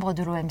oblige les membres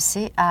de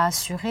l'OMC à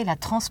assurer la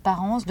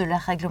transparence de la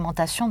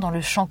réglementation dans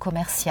le champ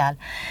commercial.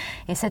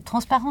 Et cette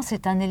transparence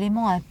est un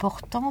élément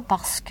important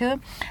parce que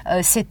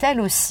c'est elle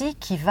aussi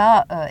qui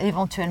va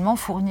éventuellement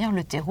fournir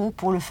le terreau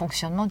pour le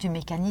fonctionnement du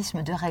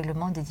mécanisme de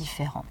règlement des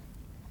différends.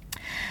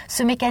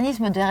 Ce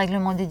mécanisme de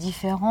règlement des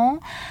différends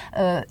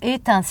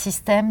est un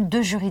système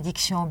de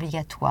juridiction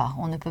obligatoire.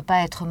 On ne peut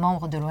pas être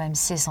membre de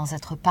l'OMC sans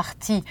être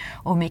partie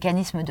au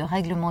mécanisme de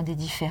règlement des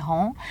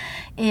différends.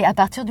 Et à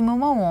partir du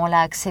moment où on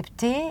l'a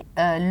accepté,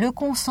 le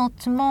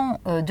consentement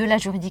de la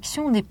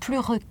juridiction n'est plus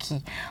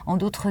requis. En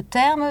d'autres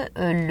termes,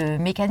 le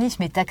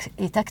mécanisme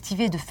est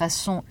activé de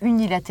façon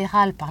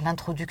unilatérale par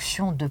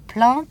l'introduction de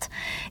plaintes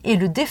et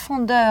le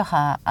défendeur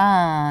à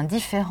un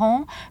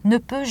différend ne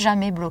peut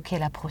jamais bloquer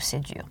la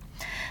procédure.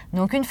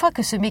 Donc une fois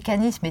que ce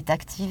mécanisme est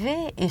activé,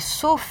 et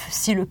sauf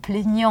si le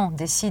plaignant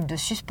décide de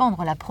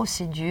suspendre la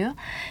procédure,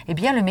 eh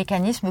bien le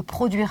mécanisme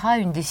produira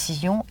une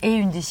décision et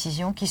une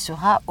décision qui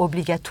sera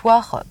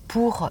obligatoire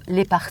pour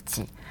les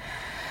parties.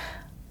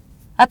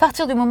 À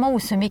partir du moment où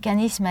ce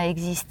mécanisme a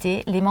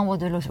existé, les membres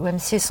de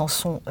l'OMC s'en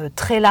sont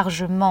très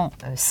largement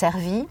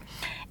servis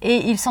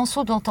et ils s'en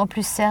sont d'autant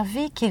plus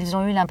servis qu'ils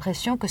ont eu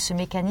l'impression que ce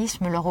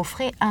mécanisme leur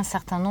offrait un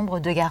certain nombre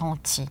de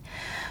garanties.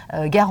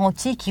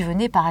 Garanties qui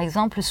venaient par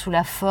exemple sous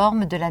la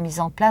forme de la mise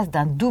en place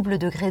d'un double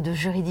degré de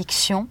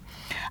juridiction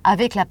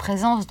avec la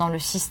présence dans le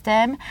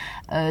système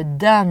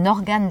d'un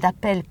organe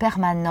d'appel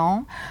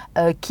permanent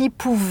qui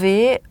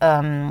pouvait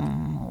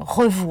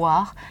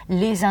revoir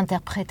les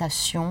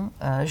interprétations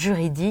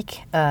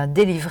juridiques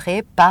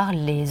délivrées par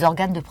les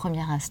organes de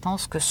première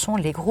instance que sont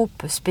les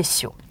groupes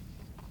spéciaux.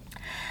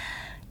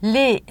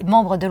 Les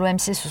membres de l'OMC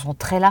se sont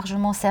très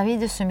largement servis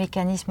de ce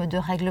mécanisme de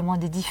règlement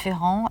des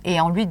différends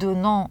et en lui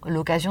donnant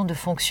l'occasion de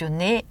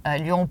fonctionner,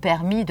 lui ont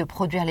permis de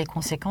produire les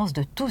conséquences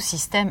de tout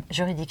système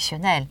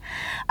juridictionnel,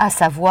 à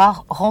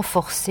savoir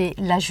renforcer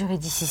la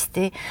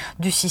juridicité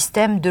du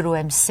système de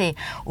l'OMC,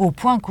 au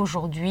point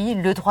qu'aujourd'hui,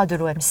 le droit de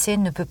l'OMC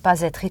ne peut pas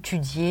être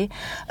étudié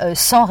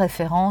sans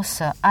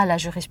référence à la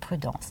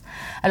jurisprudence.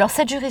 Alors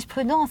cette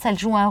jurisprudence, elle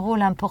joue un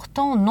rôle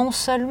important non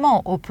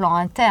seulement au plan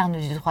interne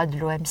du droit de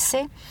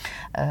l'OMC,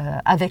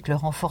 avec le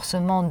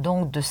renforcement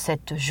donc de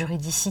cette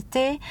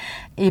juridicité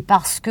et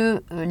parce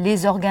que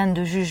les organes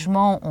de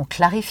jugement ont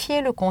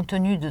clarifié le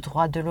contenu du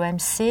droit de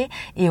l'OMC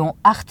et ont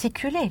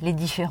articulé les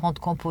différentes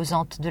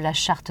composantes de la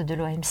charte de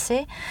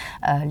l'OMC,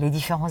 les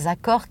différents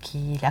accords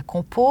qui la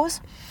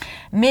composent.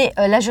 Mais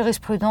la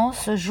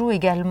jurisprudence joue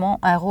également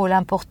un rôle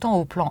important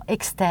au plan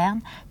externe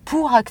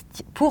pour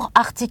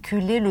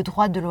articuler le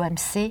droit de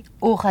l'OMC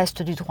au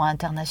reste du droit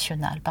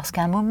international. Parce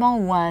qu'à un moment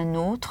ou à un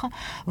autre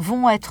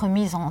vont être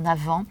mises en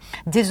avant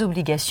des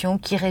obligations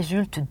qui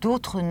résultent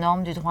d'autres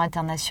normes du droit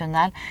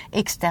international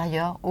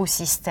extérieures au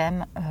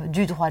système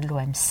du droit de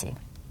l'OMC.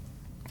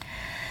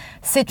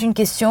 C'est une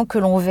question que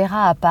l'on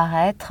verra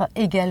apparaître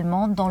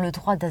également dans le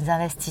droit des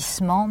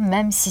investissements,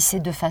 même si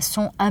c'est de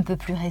façon un peu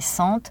plus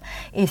récente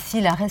et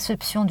si la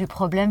réception du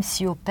problème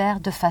s'y opère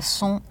de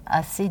façon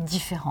assez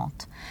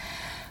différente.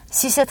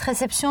 Si cette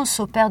réception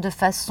s'opère de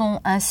façon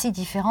ainsi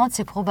différente,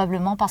 c'est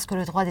probablement parce que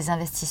le droit des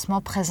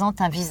investissements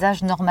présente un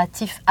visage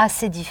normatif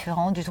assez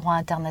différent du droit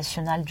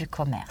international du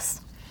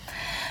commerce.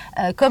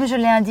 Comme je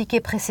l'ai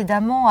indiqué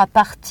précédemment, à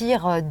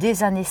partir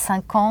des années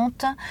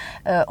 50,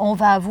 on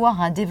va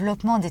avoir un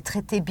développement des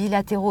traités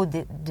bilatéraux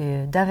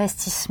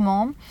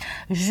d'investissement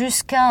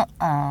jusqu'à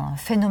un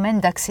phénomène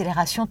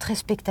d'accélération très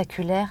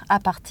spectaculaire à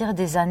partir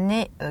des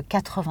années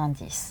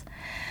 90.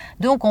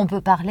 Donc on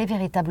peut parler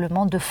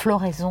véritablement de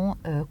floraison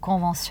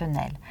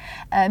conventionnelle.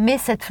 Mais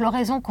cette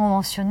floraison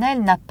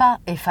conventionnelle n'a pas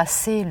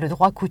effacé le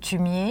droit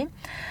coutumier,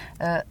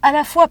 à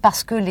la fois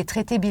parce que les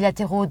traités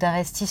bilatéraux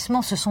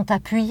d'investissement se sont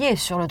appuyés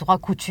sur le droit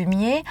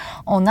coutumier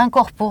en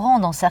incorporant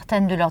dans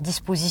certaines de leurs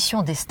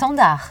dispositions des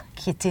standards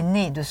qui étaient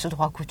nés de ce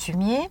droit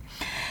coutumier,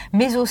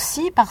 mais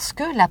aussi parce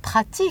que la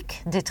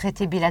pratique des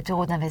traités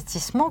bilatéraux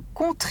d'investissement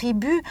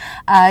contribue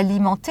à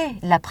alimenter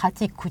la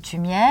pratique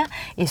coutumière,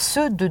 et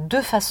ce de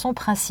deux façons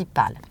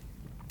principales.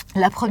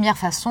 La première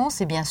façon,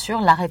 c'est bien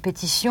sûr la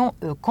répétition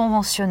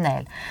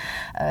conventionnelle.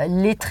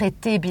 Les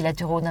traités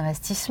bilatéraux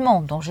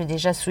d'investissement, dont j'ai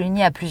déjà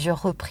souligné à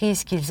plusieurs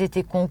reprises qu'ils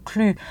étaient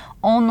conclus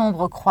en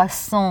nombre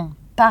croissant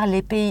par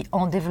les pays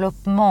en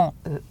développement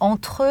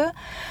entre eux,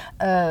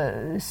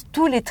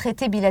 tous les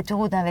traités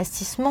bilatéraux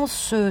d'investissement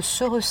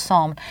se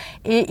ressemblent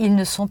et ils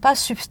ne sont pas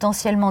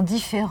substantiellement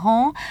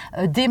différents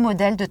des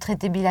modèles de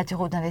traités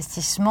bilatéraux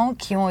d'investissement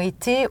qui ont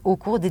été au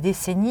cours des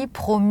décennies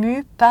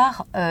promus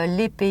par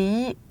les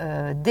pays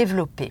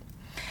développés.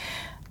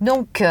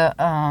 Donc,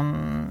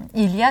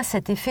 il y a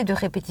cet effet de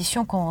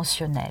répétition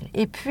conventionnelle.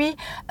 Et puis,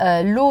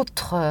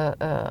 l'autre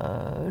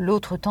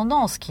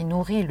tendance qui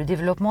nourrit le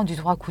développement du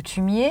droit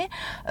coutumier,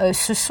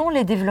 ce sont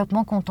les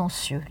développements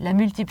contentieux. La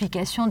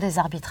multiplication des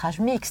arbitrages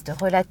mixtes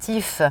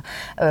relatifs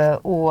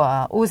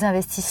aux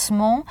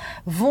investissements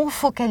vont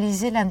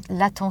focaliser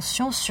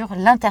l'attention sur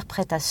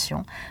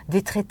l'interprétation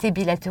des traités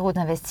bilatéraux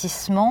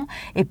d'investissement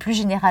et plus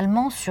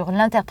généralement sur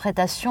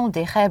l'interprétation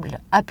des règles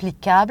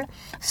applicables,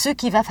 ce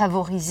qui va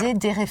favoriser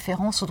des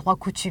référence au droit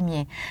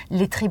coutumier.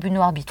 Les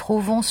tribunaux arbitraux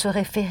vont se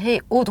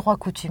référer au droit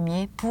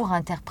coutumier pour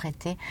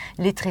interpréter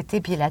les traités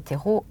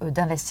bilatéraux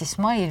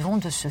d'investissement et ils vont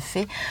de ce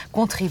fait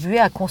contribuer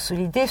à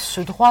consolider ce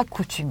droit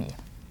coutumier.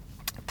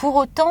 Pour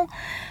autant,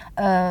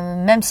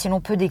 même si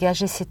l'on peut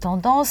dégager ces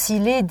tendances,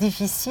 il est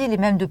difficile et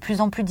même de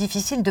plus en plus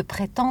difficile de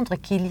prétendre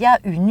qu'il y a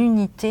une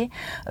unité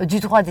du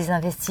droit des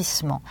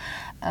investissements.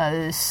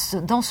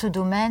 Dans ce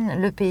domaine,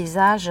 le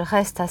paysage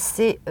reste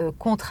assez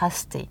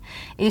contrasté.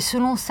 Et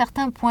selon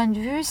certains points de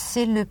vue,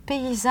 c'est le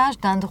paysage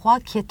d'un droit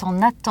qui est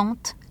en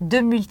attente de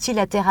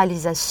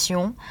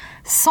multilatéralisation,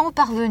 sans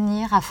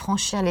parvenir à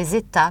franchir les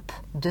étapes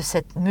de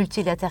cette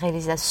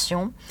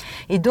multilatéralisation,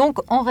 et donc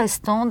en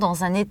restant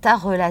dans un état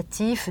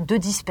relatif de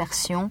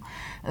dispersion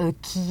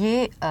qui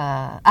est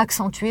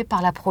accentué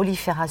par la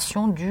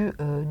prolifération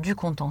du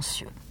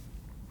contentieux.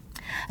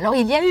 Alors,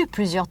 il y a eu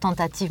plusieurs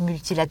tentatives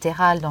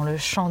multilatérales dans le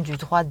champ du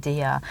droit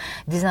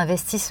des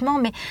investissements,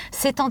 mais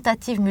ces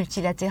tentatives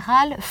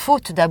multilatérales,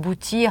 faute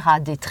d'aboutir à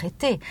des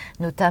traités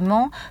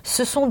notamment,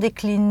 se sont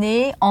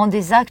déclinées en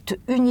des actes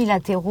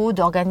unilatéraux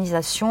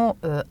d'organisations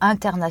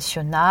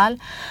internationales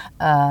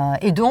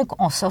et donc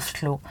en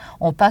soft law.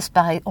 On pense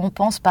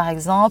par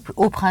exemple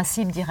aux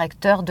principes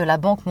directeurs de la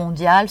Banque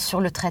mondiale sur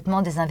le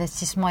traitement des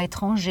investissements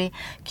étrangers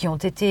qui ont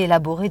été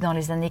élaborés dans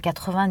les années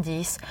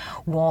 90,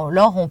 ou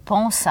alors on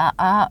pense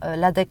à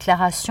la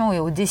déclaration et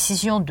aux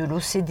décisions de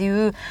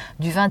l'OCDE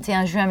du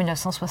 21 juin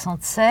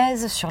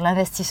 1976 sur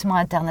l'investissement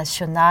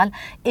international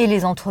et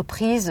les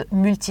entreprises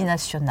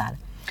multinationales.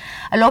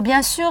 Alors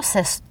bien sûr,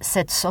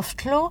 cette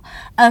soft law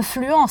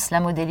influence la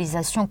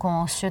modélisation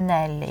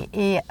conventionnelle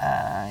et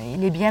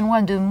il est bien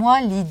loin de moi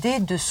l'idée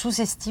de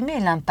sous-estimer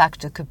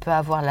l'impact que peut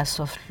avoir la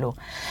soft law.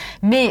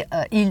 Mais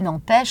il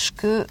n'empêche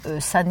que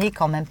ça n'est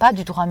quand même pas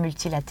du droit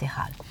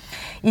multilatéral.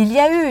 Il y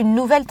a eu une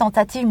nouvelle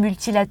tentative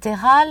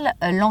multilatérale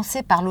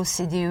lancée par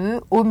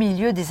l'OCDE au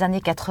milieu des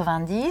années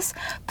 90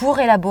 pour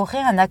élaborer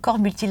un accord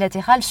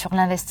multilatéral sur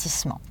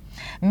l'investissement.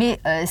 Mais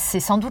c'est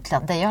sans doute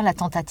d'ailleurs la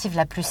tentative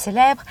la plus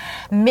célèbre,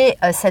 mais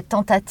cette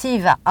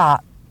tentative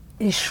a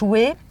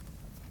échoué.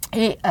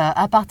 Et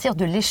à partir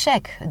de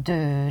l'échec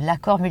de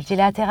l'accord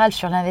multilatéral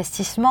sur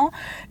l'investissement,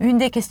 une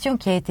des questions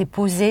qui a été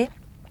posée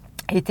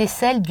était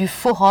celle du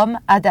forum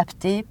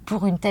adapté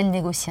pour une telle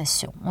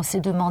négociation. On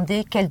s'est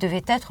demandé quel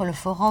devait être le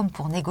forum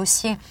pour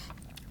négocier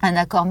un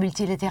accord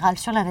multilatéral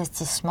sur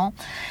l'investissement.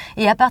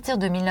 Et à partir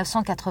de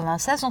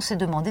 1996, on s'est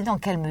demandé dans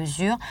quelle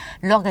mesure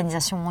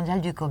l'Organisation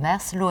mondiale du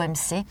commerce,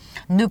 l'OMC,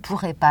 ne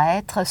pourrait pas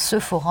être ce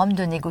forum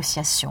de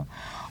négociation,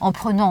 en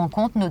prenant en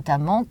compte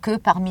notamment que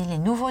parmi les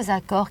nouveaux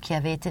accords qui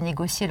avaient été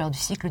négociés lors du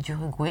cycle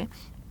d'Uruguay,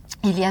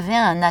 il y avait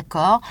un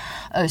accord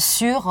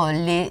sur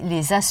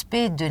les aspects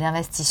de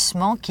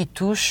l'investissement qui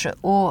touchent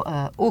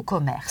au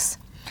commerce.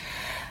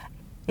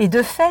 Et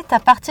de fait, à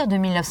partir de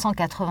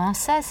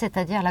 1996,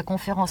 c'est-à-dire la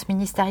conférence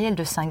ministérielle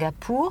de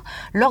Singapour,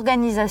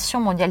 l'Organisation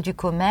mondiale du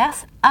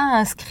commerce a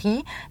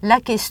inscrit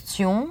la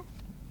question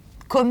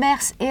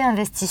commerce et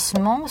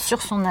investissement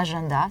sur son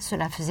agenda.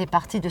 Cela faisait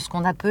partie de ce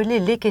qu'on appelait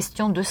les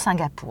questions de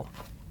Singapour.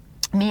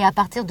 Mais à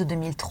partir de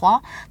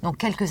 2003, donc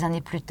quelques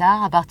années plus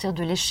tard, à partir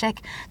de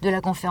l'échec de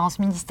la conférence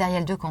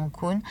ministérielle de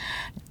Cancun,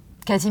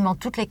 quasiment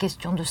toutes les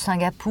questions de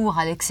Singapour,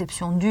 à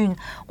l'exception d'une,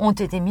 ont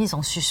été mises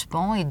en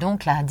suspens et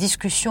donc la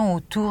discussion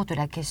autour de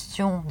la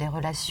question des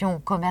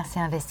relations commerce et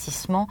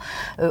investissement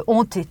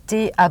ont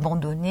été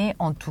abandonnées,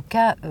 en tout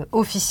cas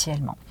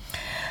officiellement.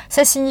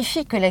 Ça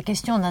signifie que la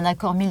question d'un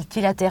accord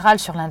multilatéral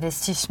sur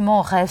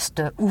l'investissement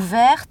reste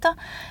ouverte,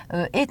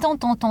 étant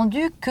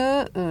entendu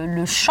que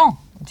le champ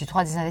du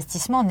droit des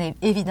investissements n'est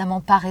évidemment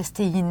pas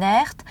resté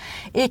inerte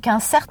et qu'un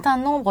certain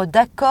nombre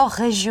d'accords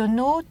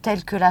régionaux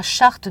tels que la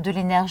Charte de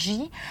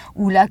l'énergie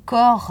ou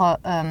l'accord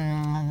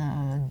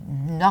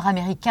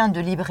nord-américain de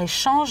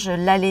libre-échange,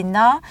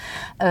 l'ALENA,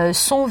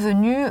 sont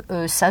venus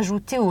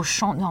s'ajouter au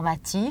champ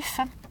normatif,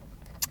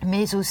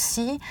 mais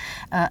aussi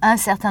un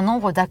certain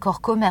nombre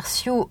d'accords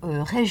commerciaux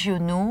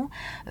régionaux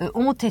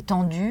ont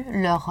étendu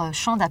leur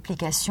champ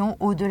d'application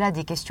au-delà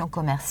des questions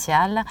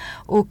commerciales,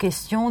 aux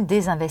questions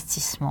des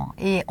investissements.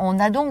 Et on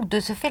a donc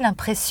de ce fait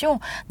l'impression,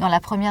 dans la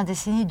première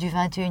décennie du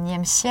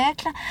XXIe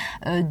siècle,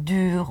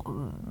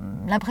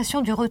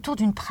 l'impression du retour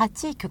d'une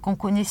pratique qu'on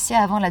connaissait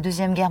avant la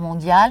Deuxième Guerre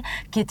mondiale,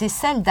 qui était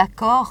celle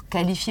d'accords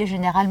qualifiés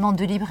généralement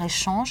de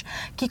libre-échange,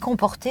 qui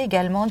comportaient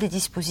également des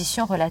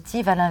dispositions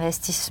relatives à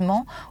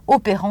l'investissement,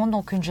 opérant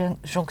donc une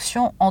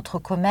jonction entre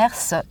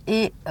commerce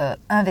et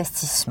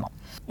investissement.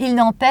 Il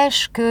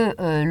n'empêche que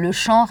le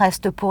champ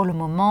reste pour le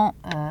moment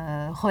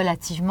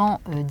relativement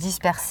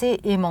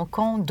dispersé et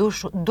manquant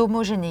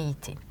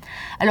d'homogénéité.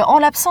 Alors, en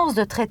l'absence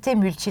de traité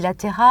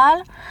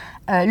multilatéral,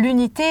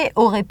 l'unité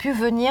aurait pu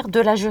venir de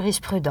la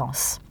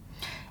jurisprudence.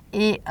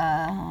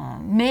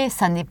 Mais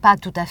ça n'est pas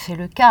tout à fait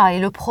le cas. Et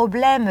le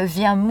problème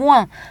vient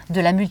moins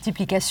de la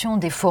multiplication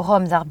des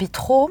forums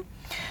arbitraux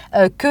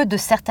que de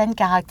certaines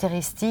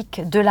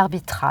caractéristiques de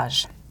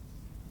l'arbitrage.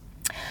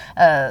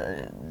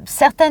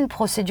 Certaines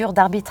procédures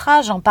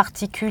d'arbitrage, en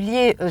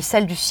particulier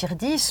celle du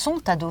CIRDI,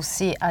 sont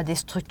adossées à des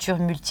structures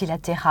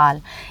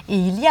multilatérales et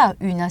il y a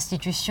une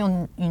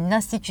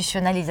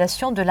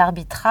institutionnalisation de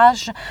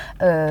l'arbitrage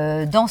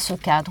dans ce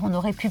cadre. On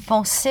aurait pu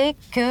penser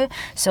que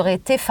ça aurait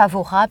été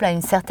favorable à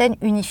une certaine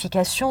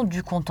unification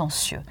du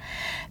contentieux.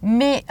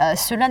 Mais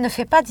cela ne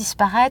fait pas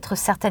disparaître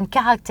certaines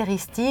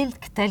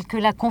caractéristiques telles que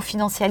la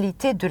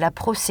confidentialité de la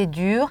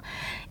procédure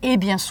et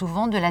bien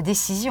souvent de la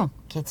décision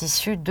qui est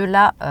issue de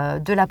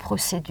la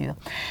procédure.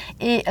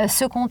 Et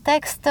ce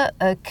contexte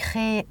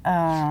crée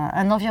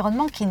un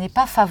environnement qui n'est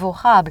pas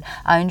favorable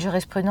à une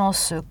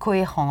jurisprudence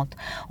cohérente.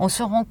 On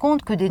se rend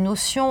compte que des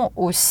notions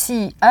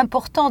aussi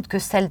importantes que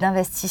celles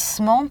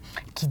d'investissement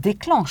qui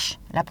déclenchent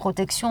la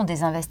protection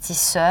des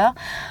investisseurs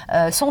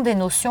sont des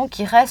notions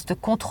qui restent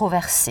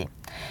controversées.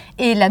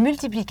 Et la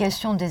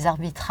multiplication des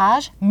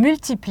arbitrages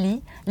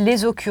multiplie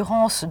les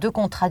occurrences de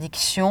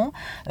contradictions,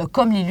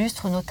 comme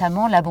l'illustre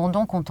notamment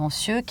l'abandon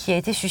contentieux qui a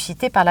été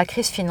suscité par la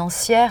crise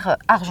financière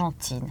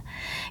argentine.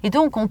 Et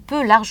donc on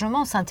peut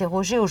largement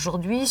s'interroger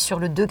aujourd'hui sur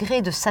le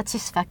degré de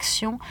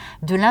satisfaction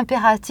de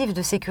l'impératif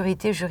de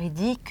sécurité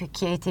juridique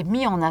qui a été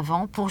mis en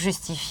avant pour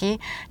justifier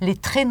les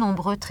très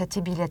nombreux traités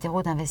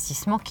bilatéraux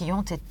d'investissement qui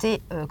ont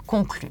été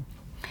conclus.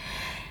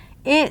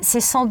 Et c'est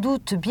sans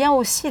doute bien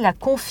aussi la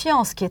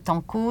confiance qui est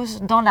en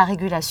cause dans la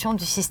régulation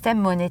du système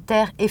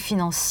monétaire et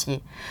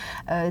financier.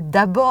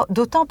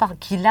 D'autant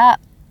qu'il a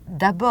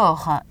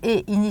d'abord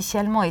et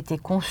initialement été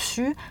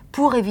conçu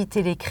pour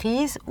éviter les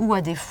crises ou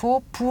à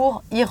défaut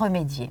pour y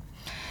remédier.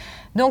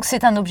 Donc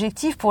c'est un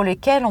objectif pour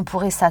lequel on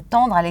pourrait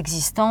s'attendre à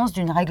l'existence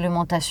d'une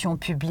réglementation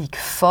publique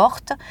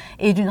forte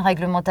et d'une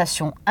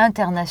réglementation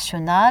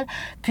internationale,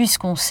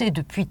 puisqu'on sait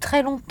depuis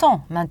très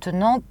longtemps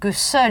maintenant que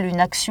seule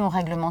une action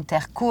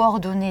réglementaire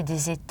coordonnée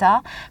des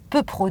États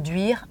peut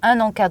produire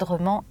un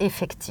encadrement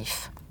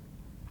effectif.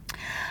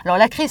 Alors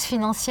la crise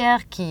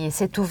financière qui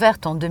s'est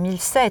ouverte en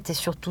 2007 et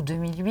surtout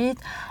 2008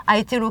 a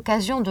été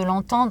l'occasion de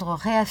l'entendre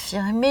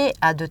réaffirmer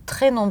à de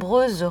très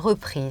nombreuses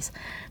reprises.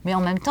 Mais en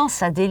même temps,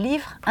 ça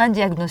délivre un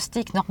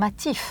diagnostic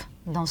normatif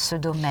dans ce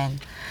domaine.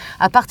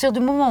 À partir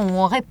du moment où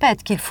on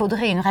répète qu'il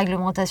faudrait une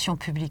réglementation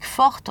publique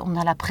forte, on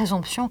a la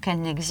présomption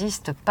qu'elle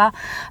n'existe pas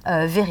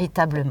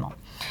véritablement.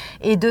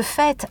 Et de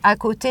fait, à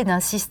côté d'un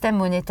système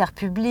monétaire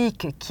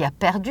public qui a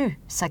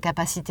perdu sa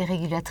capacité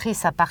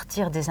régulatrice à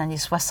partir des années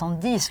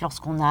 70,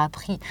 lorsqu'on a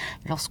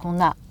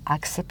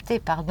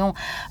accepté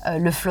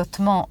le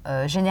flottement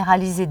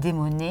généralisé des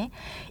monnaies,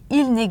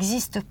 il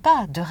n'existe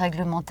pas de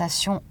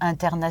réglementation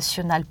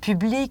internationale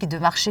publique de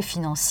marchés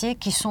financiers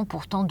qui sont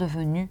pourtant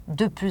devenus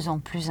de plus en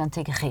plus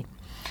intégrés.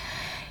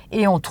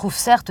 Et on trouve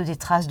certes des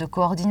traces de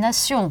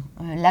coordination.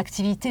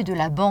 L'activité de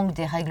la Banque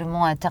des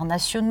règlements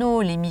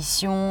internationaux,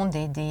 l'émission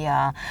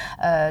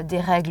des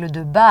règles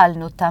de Bâle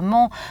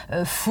notamment,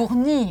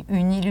 fournit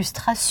une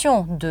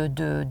illustration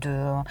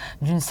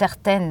d'une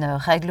certaine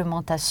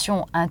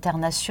réglementation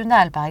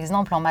internationale, par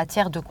exemple en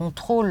matière de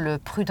contrôle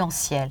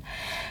prudentiel.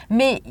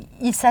 Mais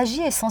il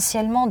s'agit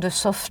essentiellement de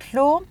soft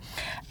law,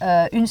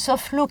 une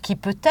soft law qui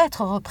peut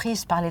être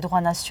reprise par les droits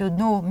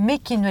nationaux, mais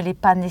qui ne l'est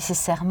pas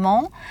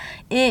nécessairement.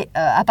 Et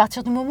à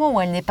partir du moment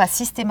où elle n'est pas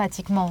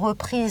systématiquement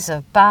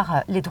reprise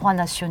par les droits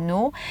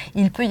nationaux,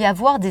 il peut y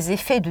avoir des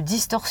effets de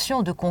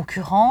distorsion de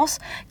concurrence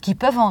qui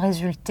peuvent en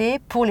résulter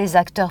pour les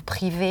acteurs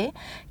privés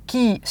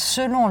qui,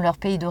 selon leur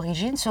pays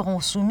d'origine, seront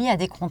soumis à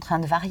des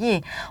contraintes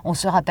variées. On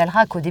se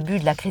rappellera qu'au début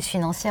de la crise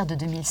financière de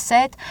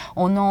 2007,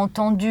 on a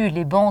entendu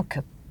les banques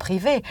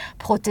privées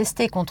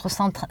protester contre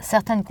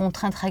certaines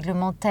contraintes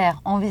réglementaires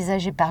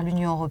envisagées par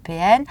l'Union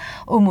européenne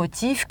au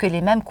motif que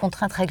les mêmes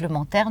contraintes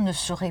réglementaires ne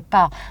seraient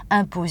pas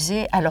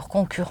imposées à leurs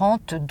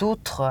concurrentes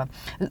d'autres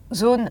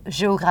zones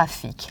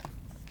géographiques.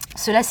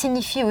 Cela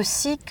signifie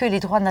aussi que les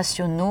droits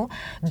nationaux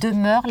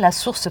demeurent la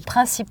source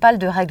principale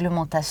de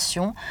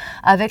réglementation,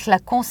 avec la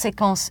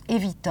conséquence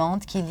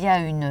évidente qu'il y a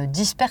une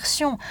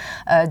dispersion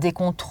des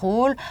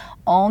contrôles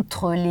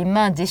entre les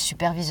mains des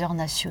superviseurs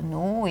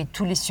nationaux, et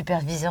tous les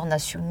superviseurs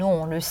nationaux,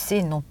 on le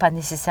sait, n'ont pas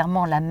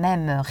nécessairement la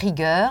même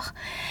rigueur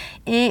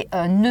et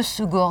ne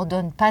se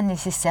coordonnent pas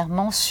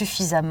nécessairement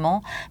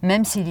suffisamment,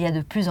 même s'il y a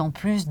de plus en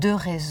plus de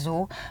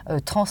réseaux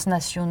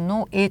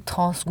transnationaux et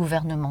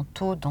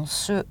transgouvernementaux dans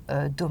ce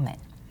domaine.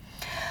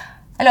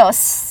 Alors,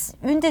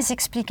 une des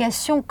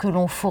explications que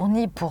l'on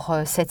fournit pour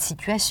cette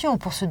situation,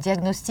 pour ce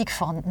diagnostic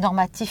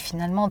normatif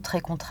finalement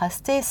très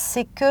contrasté,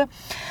 c'est que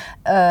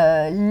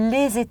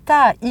les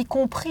États, y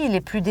compris les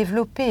plus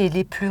développés et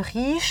les plus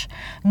riches,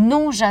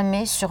 n'ont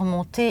jamais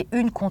surmonté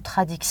une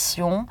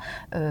contradiction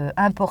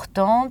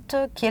importante,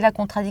 qui est la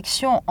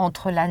contradiction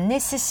entre la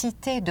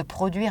nécessité de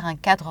produire un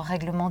cadre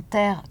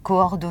réglementaire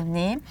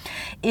coordonné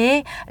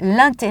et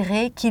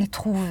l'intérêt qu'ils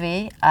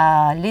trouvaient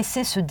à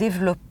laisser se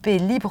développer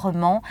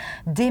librement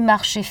des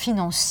marchés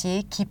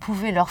financiers qui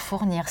pouvaient leur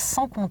fournir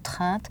sans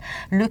contrainte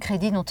le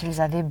crédit dont ils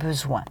avaient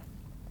besoin.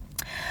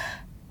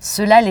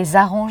 Cela les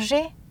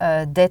arrangeait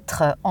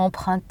d'être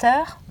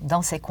emprunteurs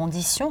dans ces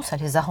conditions, ça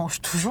les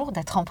arrange toujours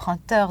d'être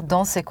emprunteurs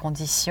dans ces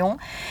conditions.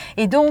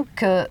 Et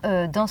donc,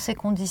 dans ces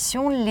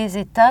conditions, les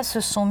États se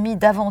sont mis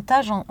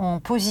davantage en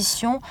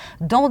position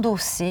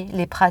d'endosser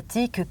les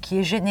pratiques qui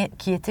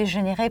étaient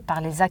générées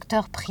par les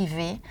acteurs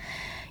privés.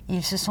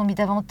 Ils se sont mis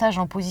davantage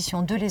en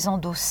position de les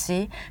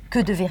endosser que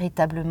de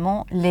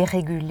véritablement les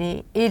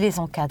réguler et les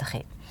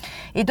encadrer.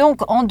 Et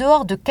donc, en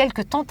dehors de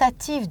quelques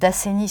tentatives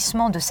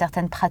d'assainissement de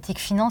certaines pratiques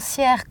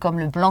financières, comme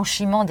le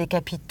blanchiment des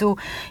capitaux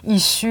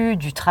issus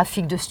du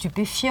trafic de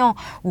stupéfiants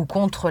ou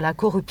contre la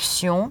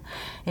corruption,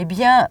 eh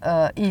bien,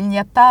 il n'y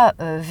a pas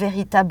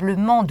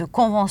véritablement de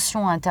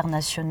convention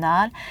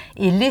internationale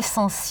et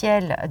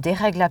l'essentiel des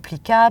règles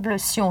applicables,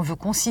 si on veut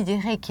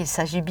considérer qu'il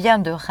s'agit bien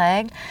de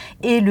règles,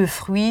 est le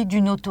fruit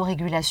d'une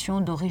autorégulation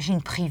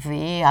d'origine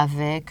privée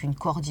avec une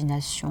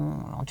coordination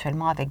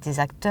éventuellement avec des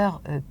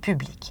acteurs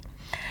publics.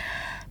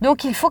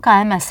 Donc il faut quand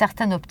même un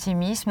certain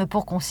optimisme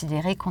pour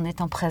considérer qu'on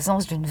est en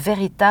présence d'une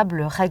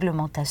véritable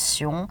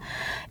réglementation.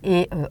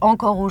 Et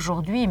encore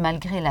aujourd'hui,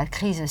 malgré la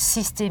crise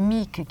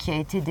systémique qui a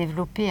été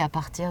développée à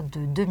partir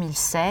de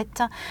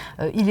 2007,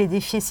 il est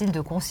difficile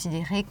de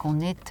considérer qu'on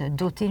est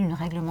doté d'une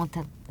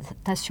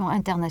réglementation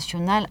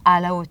internationale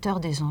à la hauteur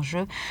des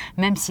enjeux,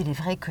 même s'il est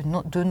vrai que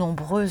de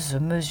nombreuses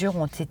mesures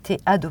ont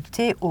été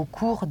adoptées au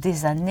cours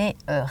des années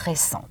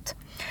récentes.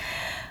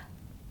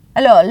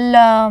 Alors,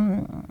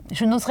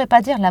 je n'oserais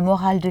pas dire la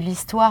morale de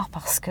l'histoire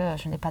parce que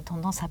je n'ai pas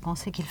tendance à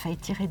penser qu'il faille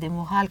tirer des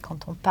morales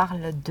quand on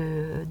parle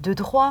de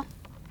droit.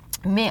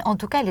 Mais en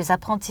tout cas, les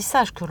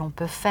apprentissages que l'on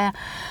peut faire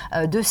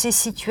de ces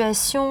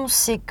situations,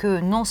 c'est que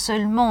non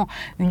seulement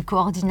une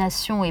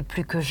coordination est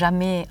plus que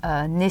jamais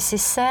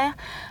nécessaire,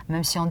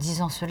 même si en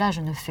disant cela,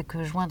 je ne fais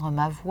que joindre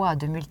ma voix à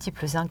de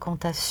multiples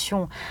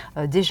incantations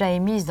déjà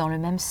émises dans le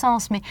même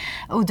sens, mais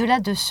au-delà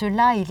de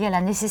cela, il y a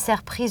la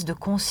nécessaire prise de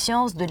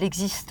conscience de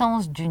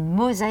l'existence d'une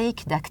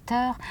mosaïque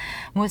d'acteurs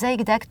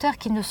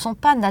qui ne sont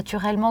pas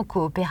naturellement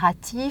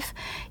coopératifs,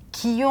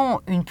 qui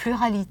ont une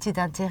pluralité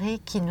d'intérêts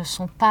qui ne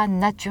sont pas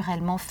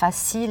naturellement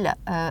faciles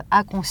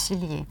à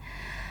concilier.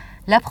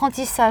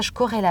 L'apprentissage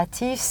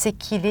corrélatif, c'est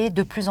qu'il est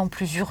de plus en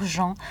plus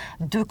urgent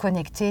de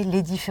connecter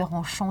les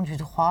différents champs du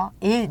droit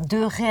et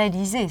de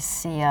réaliser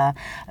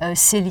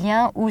ces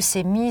liens ou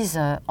ces mises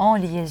en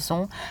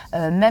liaison,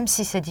 même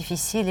si c'est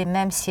difficile et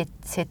même si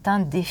c'est un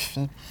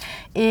défi.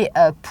 Et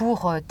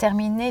pour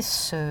terminer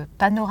ce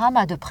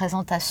panorama de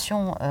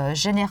présentation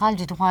générale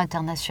du droit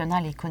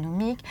international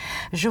économique,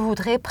 je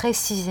voudrais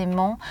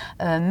précisément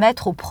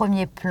mettre au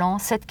premier plan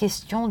cette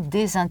question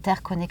des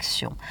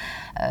interconnexions,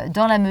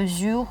 dans la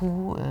mesure où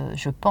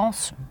je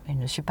pense, et je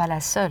ne suis pas la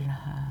seule,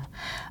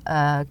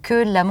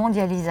 que la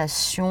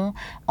mondialisation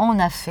en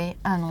a fait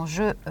un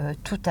enjeu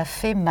tout à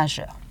fait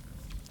majeur.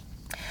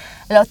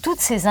 Alors toutes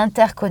ces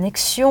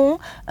interconnexions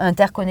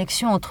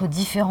entre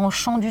différents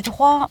champs du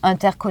droit,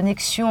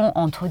 interconnexions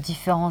entre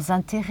différents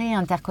intérêts,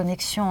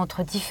 interconnexions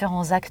entre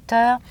différents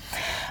acteurs,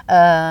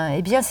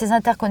 eh bien ces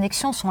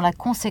interconnexions sont la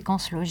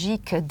conséquence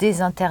logique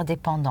des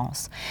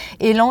interdépendances.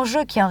 Et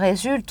l'enjeu qui en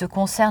résulte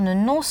concerne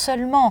non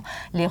seulement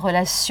les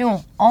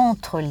relations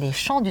entre les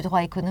champs du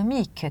droit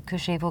économique que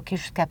j'ai évoqués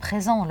jusqu'à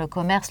présent, le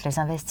commerce, les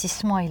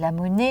investissements et la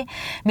monnaie,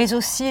 mais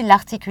aussi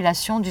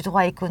l'articulation du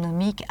droit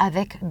économique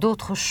avec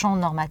d'autres champs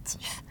normatifs.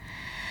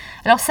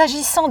 Alors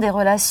s'agissant des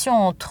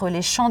relations entre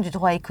les champs du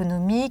droit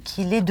économique,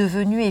 il est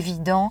devenu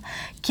évident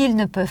qu'ils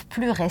ne peuvent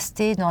plus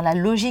rester dans la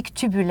logique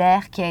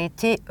tubulaire qui a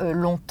été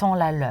longtemps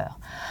la leur.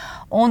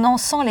 On en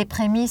sent les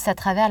prémices à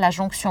travers la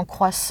jonction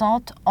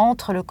croissante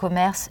entre le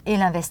commerce et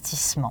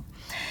l'investissement.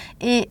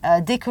 Et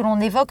dès que l'on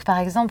évoque par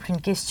exemple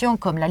une question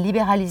comme la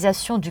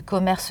libéralisation du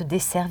commerce des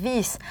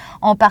services,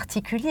 en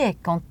particulier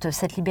quand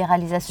cette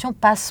libéralisation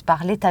passe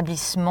par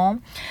l'établissement,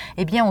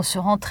 eh bien on se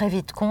rend très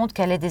vite compte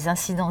qu'elle a des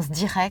incidences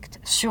directes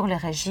sur le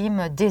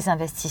régime des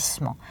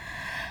investissements.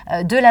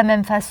 De la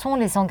même façon,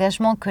 les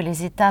engagements que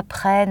les États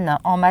prennent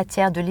en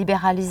matière de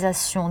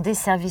libéralisation des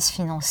services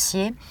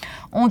financiers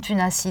ont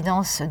une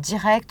incidence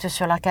directe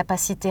sur leur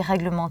capacité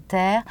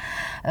réglementaire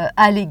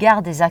à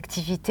l'égard des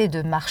activités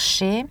de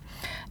marché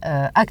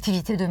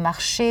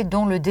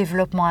dont le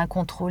développement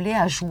incontrôlé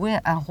a joué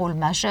un rôle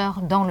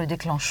majeur dans le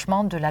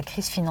déclenchement de la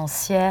crise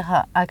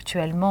financière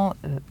actuellement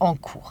en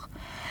cours.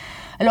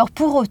 Alors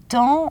pour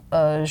autant,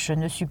 je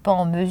ne suis pas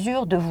en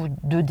mesure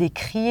de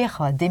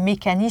décrire des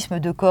mécanismes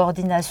de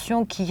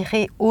coordination qui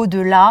iraient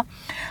au-delà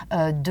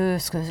de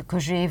ce que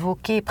j'ai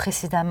évoqué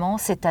précédemment,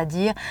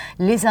 c'est-à-dire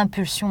les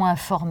impulsions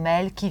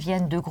informelles qui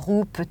viennent de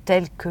groupes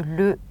tels que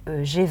le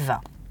G20.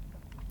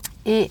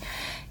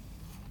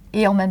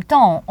 Et en même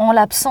temps, en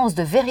l'absence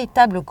de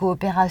véritable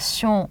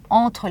coopération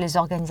entre les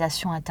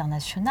organisations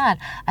internationales,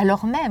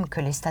 alors même que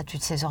les statuts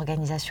de ces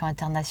organisations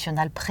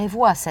internationales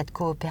prévoient cette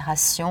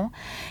coopération,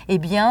 eh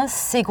bien,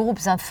 ces groupes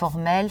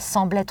informels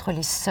semblent être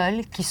les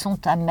seuls qui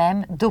sont à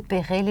même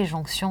d'opérer les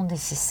jonctions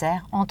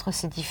nécessaires entre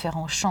ces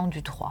différents champs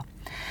du droit.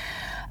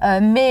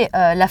 Mais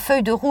la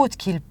feuille de route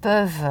qu'ils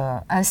peuvent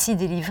ainsi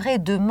délivrer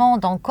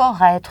demande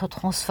encore à être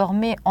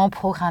transformée en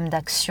programme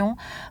d'action,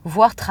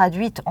 voire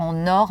traduite en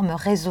normes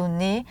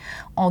raisonnées,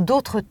 en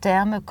d'autres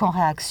termes qu'en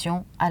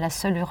réaction à la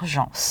seule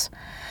urgence.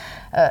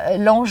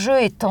 L'enjeu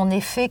est en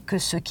effet que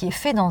ce qui est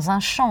fait dans un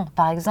champ,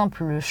 par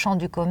exemple le champ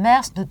du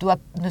commerce,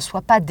 ne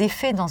soit pas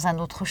défait dans un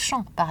autre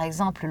champ, par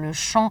exemple le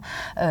champ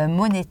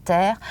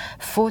monétaire,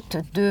 faute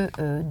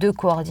de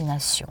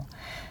coordination.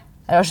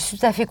 Alors je suis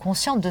tout à fait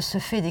consciente de ce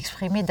fait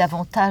d'exprimer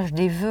davantage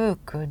des vœux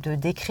que de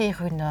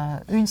décrire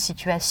une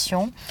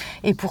situation,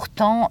 et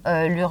pourtant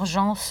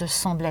l'urgence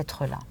semble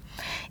être là.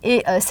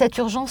 Et cette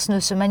urgence ne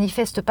se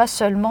manifeste pas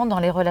seulement dans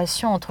les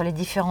relations entre les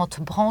différentes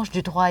branches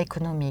du droit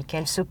économique.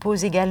 Elle se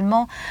pose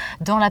également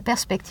dans la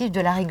perspective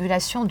de la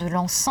régulation de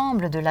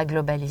l'ensemble de la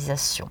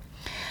globalisation.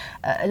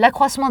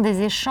 L'accroissement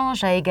des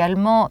échanges a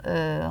également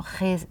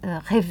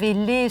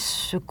révélé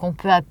ce qu'on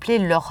peut appeler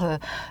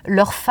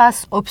leur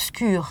face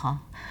obscure,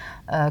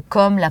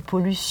 comme la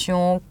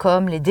pollution,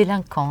 comme les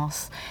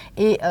délinquances.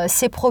 Et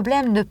ces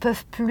problèmes ne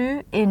peuvent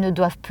plus et ne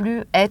doivent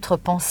plus être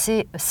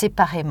pensés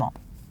séparément.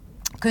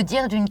 Que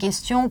dire d'une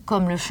question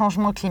comme le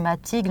changement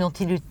climatique, dont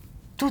il est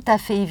tout à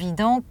fait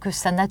évident que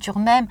sa nature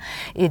même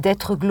est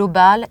d'être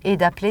globale et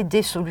d'appeler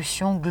des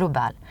solutions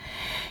globales.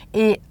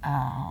 Et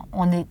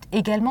on est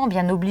également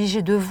bien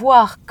obligé de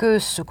voir que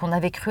ce qu'on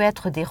avait cru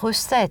être des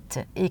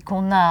recettes et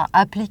qu'on a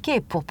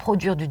appliquées pour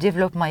produire du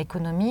développement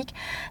économique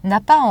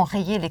n'a pas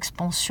enrayé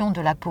l'expansion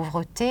de la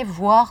pauvreté,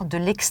 voire de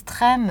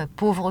l'extrême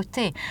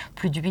pauvreté.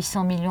 Plus de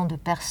 800 millions de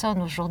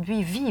personnes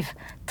aujourd'hui vivent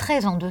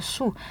très en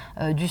dessous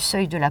du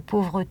seuil de la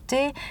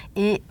pauvreté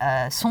et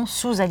sont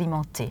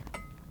sous-alimentées.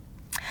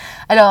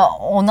 Alors,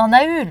 on en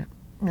a eu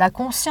la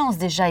conscience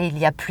déjà il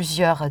y a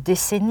plusieurs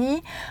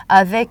décennies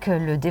avec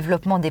le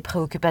développement des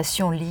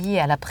préoccupations liées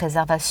à la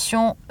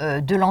préservation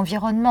de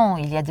l'environnement.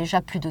 Il y a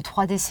déjà plus de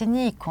 3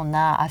 décennies qu'on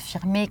a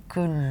affirmé que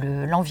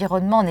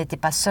l'environnement n'était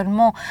pas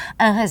seulement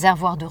un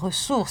réservoir de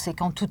ressources et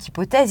qu'en toute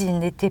hypothèse il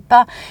n'était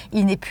pas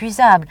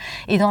inépuisable.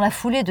 Et dans la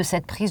foulée de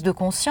cette prise de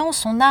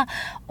conscience,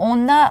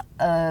 on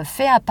a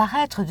fait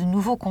apparaître de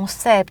nouveaux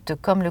concepts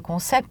comme le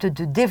concept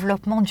de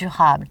développement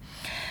durable.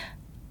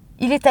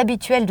 Il est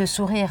habituel de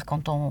sourire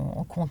quand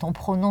on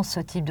prononce ce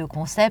type de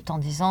concept en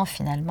disant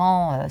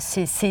finalement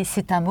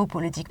c'est un mot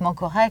politiquement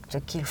correct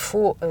qu'il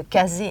faut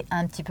caser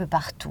un petit peu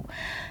partout.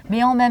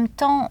 Mais en même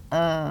temps,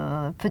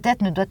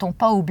 peut-être ne doit-on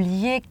pas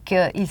oublier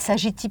qu'il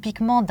s'agit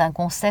typiquement d'un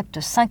concept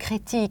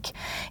syncrétique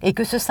et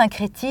que ce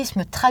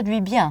syncrétisme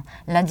traduit bien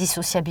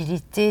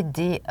l'indissociabilité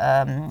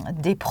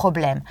des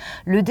problèmes.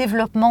 Le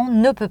développement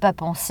ne peut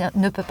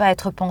pas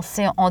être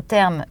pensé en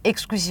termes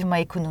exclusivement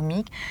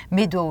économiques,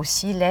 mais doit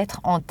aussi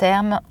l'être en termes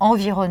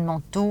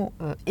environnementaux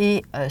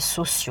et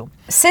sociaux.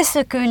 C'est ce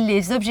que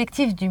les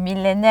objectifs du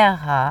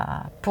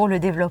millénaire pour le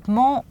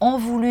développement ont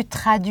voulu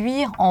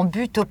traduire en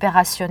but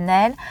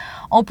opérationnel,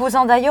 en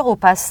posant d'ailleurs au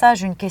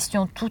passage une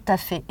question tout à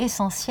fait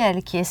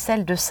essentielle qui est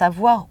celle de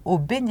savoir au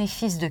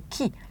bénéfice de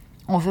qui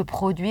on veut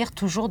produire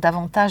toujours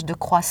davantage de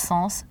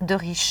croissance, de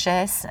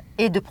richesse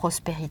et de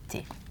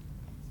prospérité.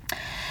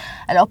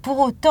 Alors pour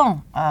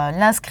autant,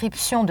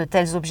 l'inscription de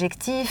tels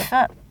objectifs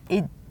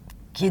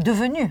qui est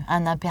devenu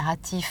un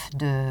impératif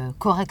de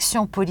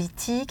correction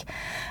politique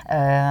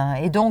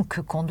et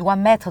donc qu'on doit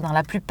mettre dans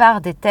la plupart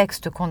des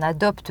textes qu'on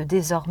adopte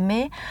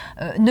désormais,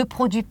 ne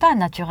produit pas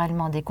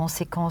naturellement des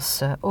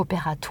conséquences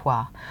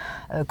opératoires.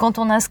 Quand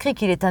on inscrit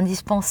qu'il est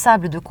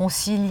indispensable de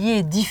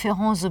concilier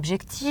différents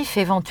objectifs,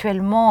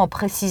 éventuellement en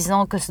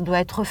précisant que ça doit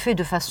être fait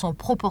de façon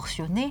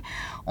proportionnée,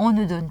 on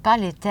ne donne pas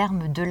les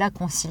termes de la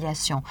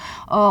conciliation.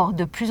 Or,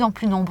 de plus en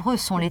plus nombreux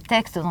sont les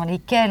textes dans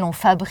lesquels on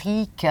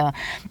fabrique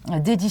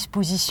des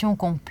dispositions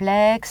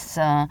complexes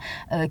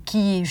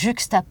qui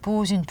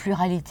juxtaposent une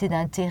pluralité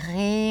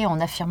d'intérêts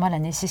en affirmant la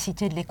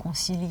nécessité de les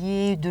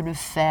concilier, de le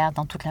faire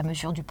dans toute la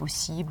mesure du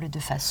possible, de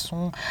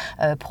façon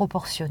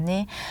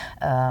proportionnée,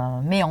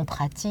 mais en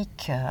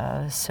pratique,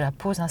 cela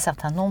pose un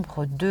certain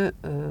nombre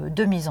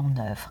de mises en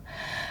œuvre.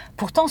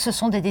 Pourtant, ce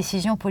sont des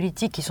décisions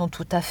politiques qui sont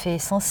tout à fait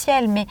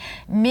essentielles,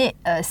 mais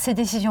ces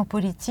décisions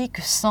politiques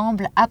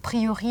semblent a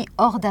priori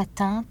hors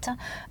d'atteinte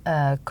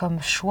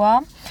comme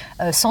choix,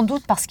 sans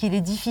doute parce qu'il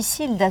est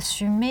difficile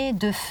d'assumer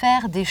de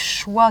faire des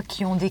choix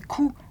qui ont des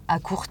coûts à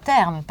court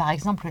terme. Par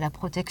exemple, la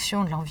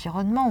protection de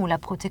l'environnement ou la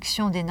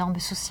protection des normes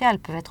sociales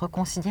peuvent être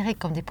considérées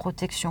comme des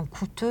protections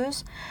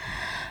coûteuses,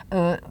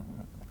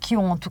 qui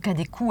ont en tout cas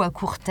des coûts à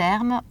court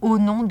terme au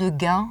nom de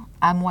gains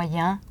à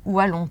moyen ou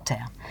à long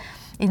terme.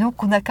 Et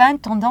donc on a quand même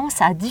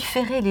tendance à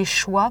différer les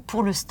choix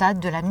pour le stade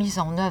de la mise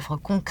en œuvre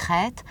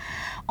concrète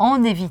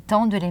en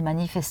évitant de les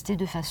manifester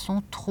de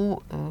façon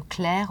trop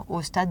claire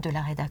au stade de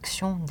la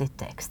rédaction des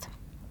textes.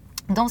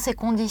 Dans ces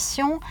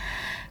conditions,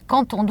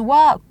 quand on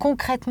doit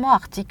concrètement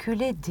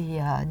articuler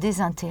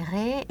des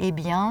intérêts, eh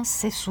bien,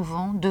 c'est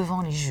souvent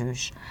devant les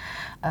juges.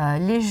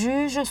 Les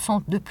juges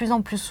sont de plus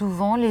en plus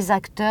souvent les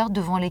acteurs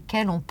devant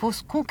lesquels on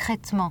pose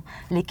concrètement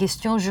les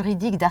questions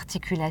juridiques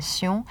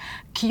d'articulation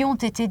qui ont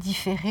été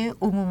différées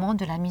au moment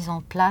de la mise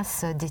en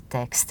place des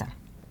textes.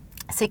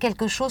 C'est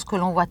quelque chose que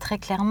l'on voit très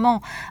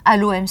clairement à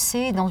l'OMC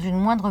et dans une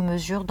moindre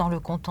mesure dans le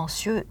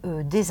contentieux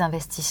des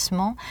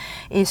investissements.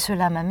 Et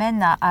cela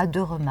m'amène à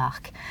deux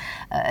remarques.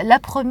 La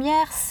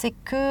première, c'est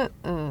que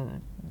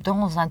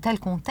dans un tel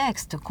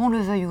contexte, qu'on le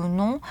veuille ou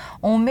non,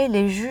 on met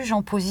les juges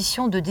en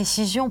position de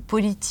décision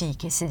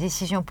politique. Et ces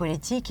décisions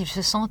politiques, ils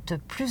se sentent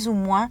plus ou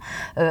moins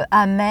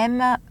à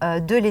même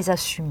de les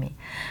assumer.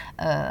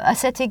 À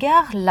cet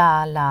égard,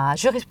 la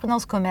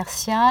jurisprudence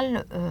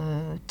commerciale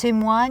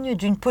témoigne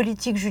d'une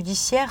politique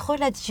judiciaire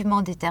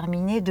relativement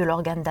déterminée de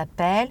l'organe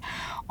d'appel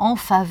en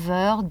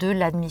faveur de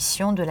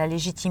l'admission de la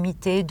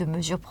légitimité de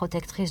mesures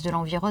protectrices de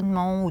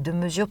l'environnement ou de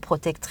mesures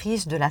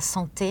protectrices de la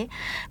santé,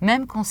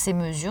 même quand ces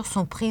mesures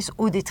sont prises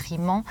au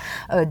détriment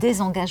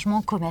des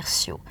engagements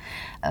commerciaux.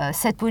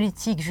 Cette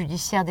politique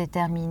judiciaire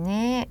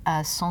déterminée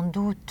a sans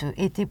doute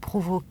été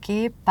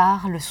provoquée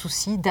par le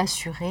souci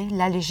d'assurer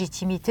la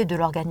légitimité de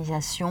l'organisation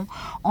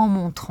en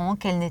montrant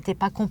qu'elle n'était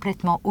pas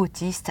complètement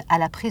autiste à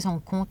la prise en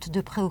compte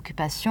de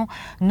préoccupations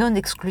non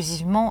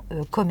exclusivement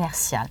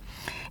commerciales.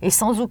 Et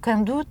sans aucun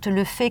doute,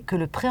 le fait que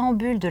le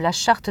préambule de la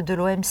charte de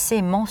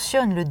l'OMC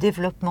mentionne le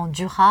développement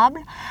durable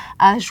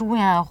a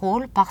joué un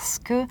rôle parce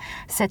que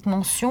cette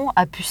mention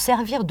a pu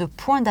servir de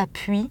point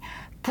d'appui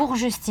pour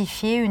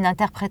justifier une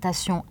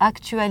interprétation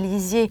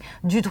actualisée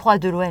du droit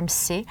de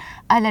l'OMC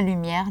à la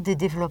lumière des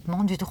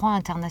développements du droit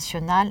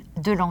international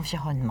de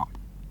l'environnement.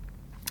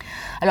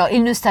 Alors,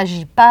 il ne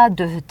s'agit pas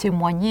de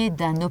témoigner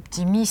d'un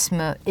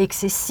optimisme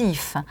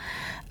excessif,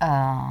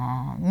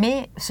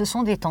 mais ce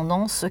sont des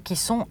tendances qui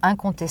sont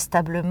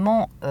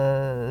incontestablement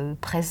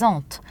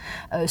présentes.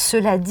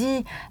 Cela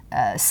dit,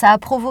 ça a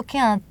provoqué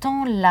un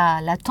temps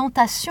la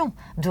tentation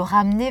de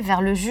ramener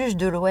vers le juge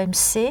de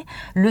l'OMC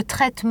le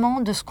traitement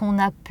de ce qu'on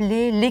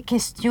appelait les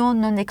questions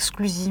non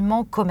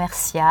exclusivement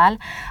commerciales,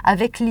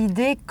 avec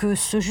l'idée que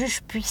ce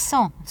juge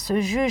puissant,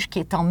 ce juge qui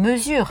est en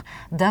mesure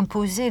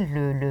d'imposer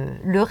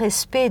le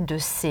respect de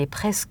ses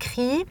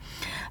prescrits,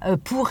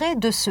 pourrait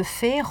de ce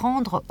fait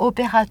rendre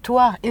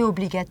opératoire et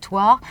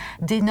obligatoire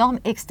des normes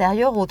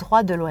extérieures au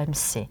droit de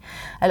l'OMC.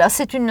 Alors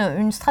c'est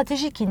une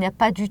stratégie qui n'a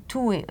pas du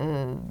tout,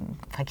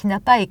 qui n'a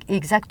pas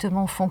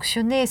exactement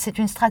fonctionné. C'est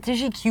une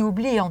stratégie qui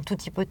oublie en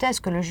toute hypothèse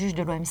que le juge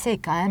de l'OMC est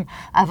quand même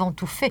avant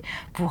tout fait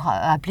pour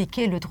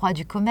appliquer le droit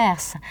du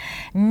commerce.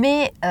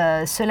 Mais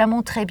cela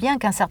montre très bien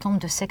qu'un certain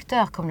nombre de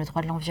secteurs, comme le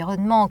droit de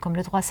l'environnement, comme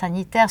le droit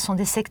sanitaire, sont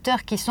des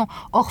secteurs qui sont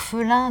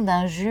orphelins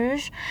d'un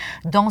juge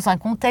dans un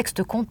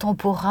contexte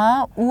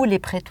contemporain où les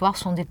prétoires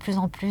sont de plus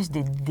en plus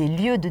des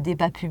lieux de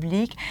débat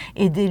public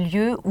et des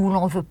lieux où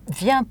l'on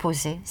vient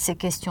poser ces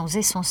questions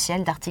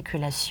essentielles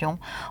d'articulation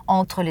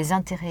entre les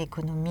intérêts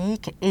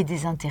économiques et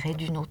des intérêts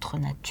d'une autre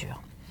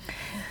nature.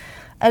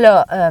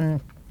 Alors,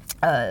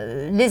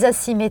 les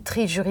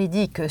asymétries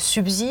juridiques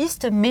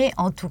subsistent, mais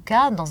en tout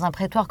cas, dans un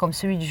prétoire comme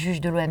celui du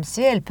juge de l'OMC,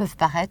 elles peuvent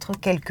paraître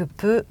quelque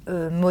peu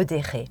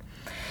modérées.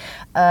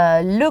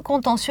 Le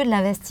contentieux de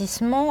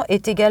l'investissement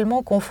est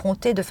également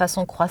confronté de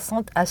façon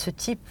croissante à ce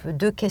type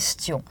de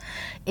questions.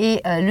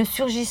 Et le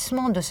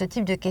surgissement de ce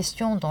type de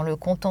questions dans le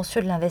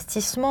contentieux de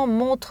l'investissement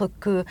montre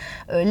que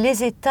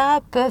les États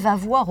peuvent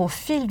avoir au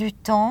fil du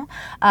temps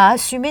à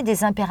assumer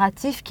des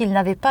impératifs qu'ils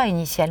n'avaient pas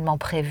initialement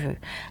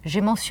prévus. J'ai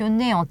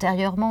mentionné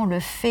antérieurement le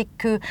fait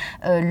que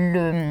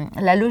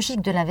la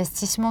logique de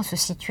l'investissement se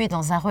situait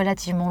dans un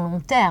relativement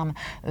long terme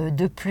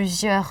de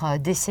plusieurs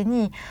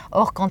décennies.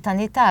 Or, quand un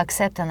État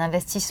accepte un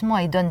investissement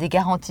et donne des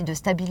garanties de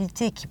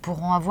stabilité qui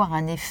pourront avoir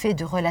un effet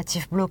de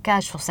relatif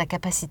blocage sur sa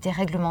capacité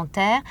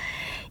réglementaire,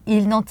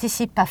 il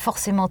n'anticipe pas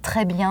forcément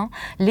très bien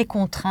les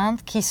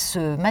contraintes qui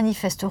se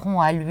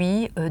manifesteront à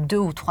lui 2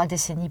 ou 3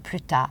 décennies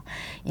plus tard.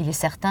 Il est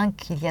certain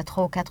qu'il y a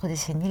 3 ou 4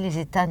 décennies, les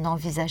États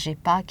n'envisageaient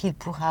pas qu'ils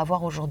pourraient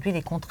avoir aujourd'hui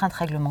les contraintes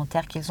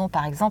réglementaires qu'ils ont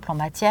par exemple en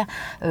matière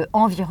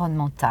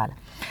environnementale.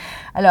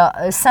 Alors,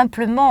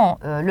 simplement,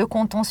 le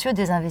contentieux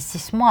des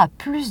investissements a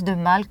plus de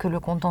mal que le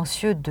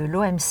contentieux de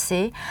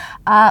l'OMC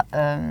à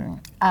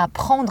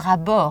prendre à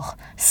bord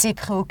ces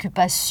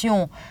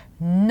préoccupations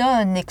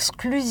non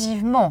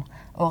exclusivement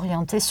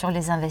orientées sur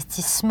les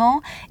investissements,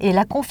 et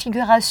la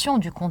configuration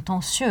du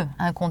contentieux,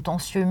 un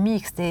contentieux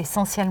mixte et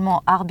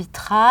essentiellement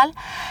arbitral,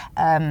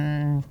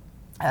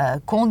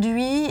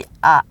 conduit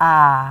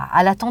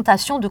à la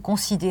tentation de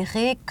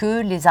considérer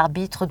que les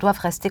arbitres doivent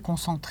rester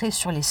concentrés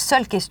sur les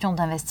seules questions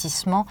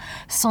d'investissement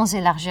sans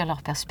élargir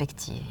leurs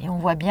perspectives. Et on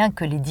voit bien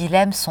que les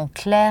dilemmes sont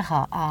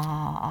clairs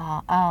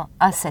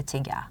à cet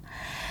égard.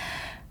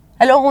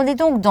 Alors on est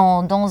donc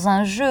dans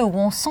un jeu où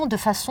on sent de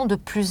façon de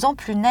plus en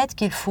plus nette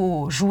qu'il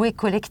faut jouer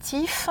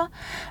collectif,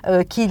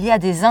 qu'il y a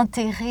des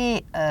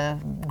intérêts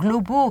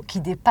globaux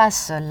qui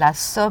dépassent la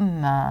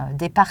somme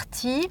des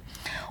parties.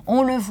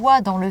 On le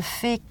voit dans le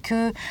fait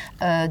que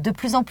de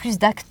plus en plus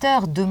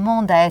d'acteurs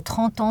demandent à être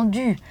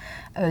entendus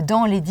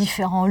dans les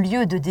différents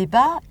lieux de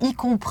débat, y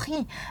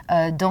compris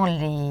dans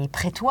les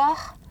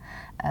prétoires.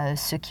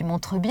 Ce qui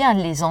montre bien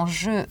les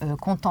enjeux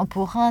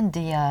contemporains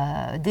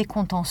des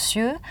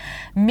contentieux,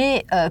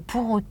 mais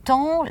pour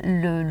autant,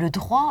 le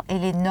droit et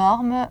les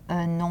normes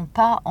n'ont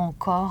pas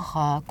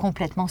encore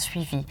complètement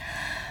suivi.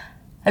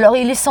 Alors,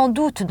 il est sans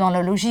doute dans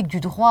la logique du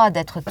droit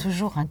d'être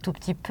toujours un tout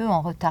petit peu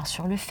en retard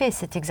sur le fait.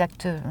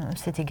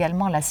 C'est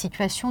également la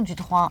situation du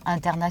droit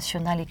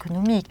international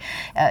économique.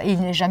 Il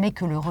n'est jamais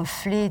que le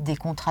reflet des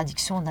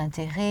contradictions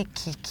d'intérêts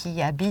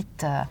qui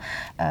habitent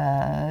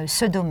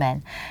ce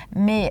domaine.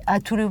 Mais à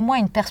tout le moins,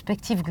 une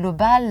perspective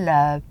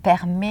globale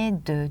permet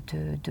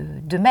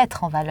de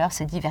mettre en valeur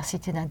ces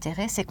diversités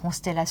d'intérêts, ces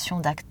constellations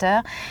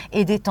d'acteurs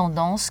et des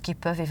tendances qui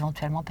peuvent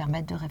éventuellement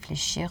permettre de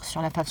réfléchir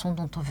sur la façon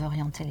dont on veut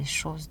orienter les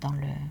choses dans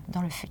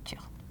le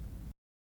futur.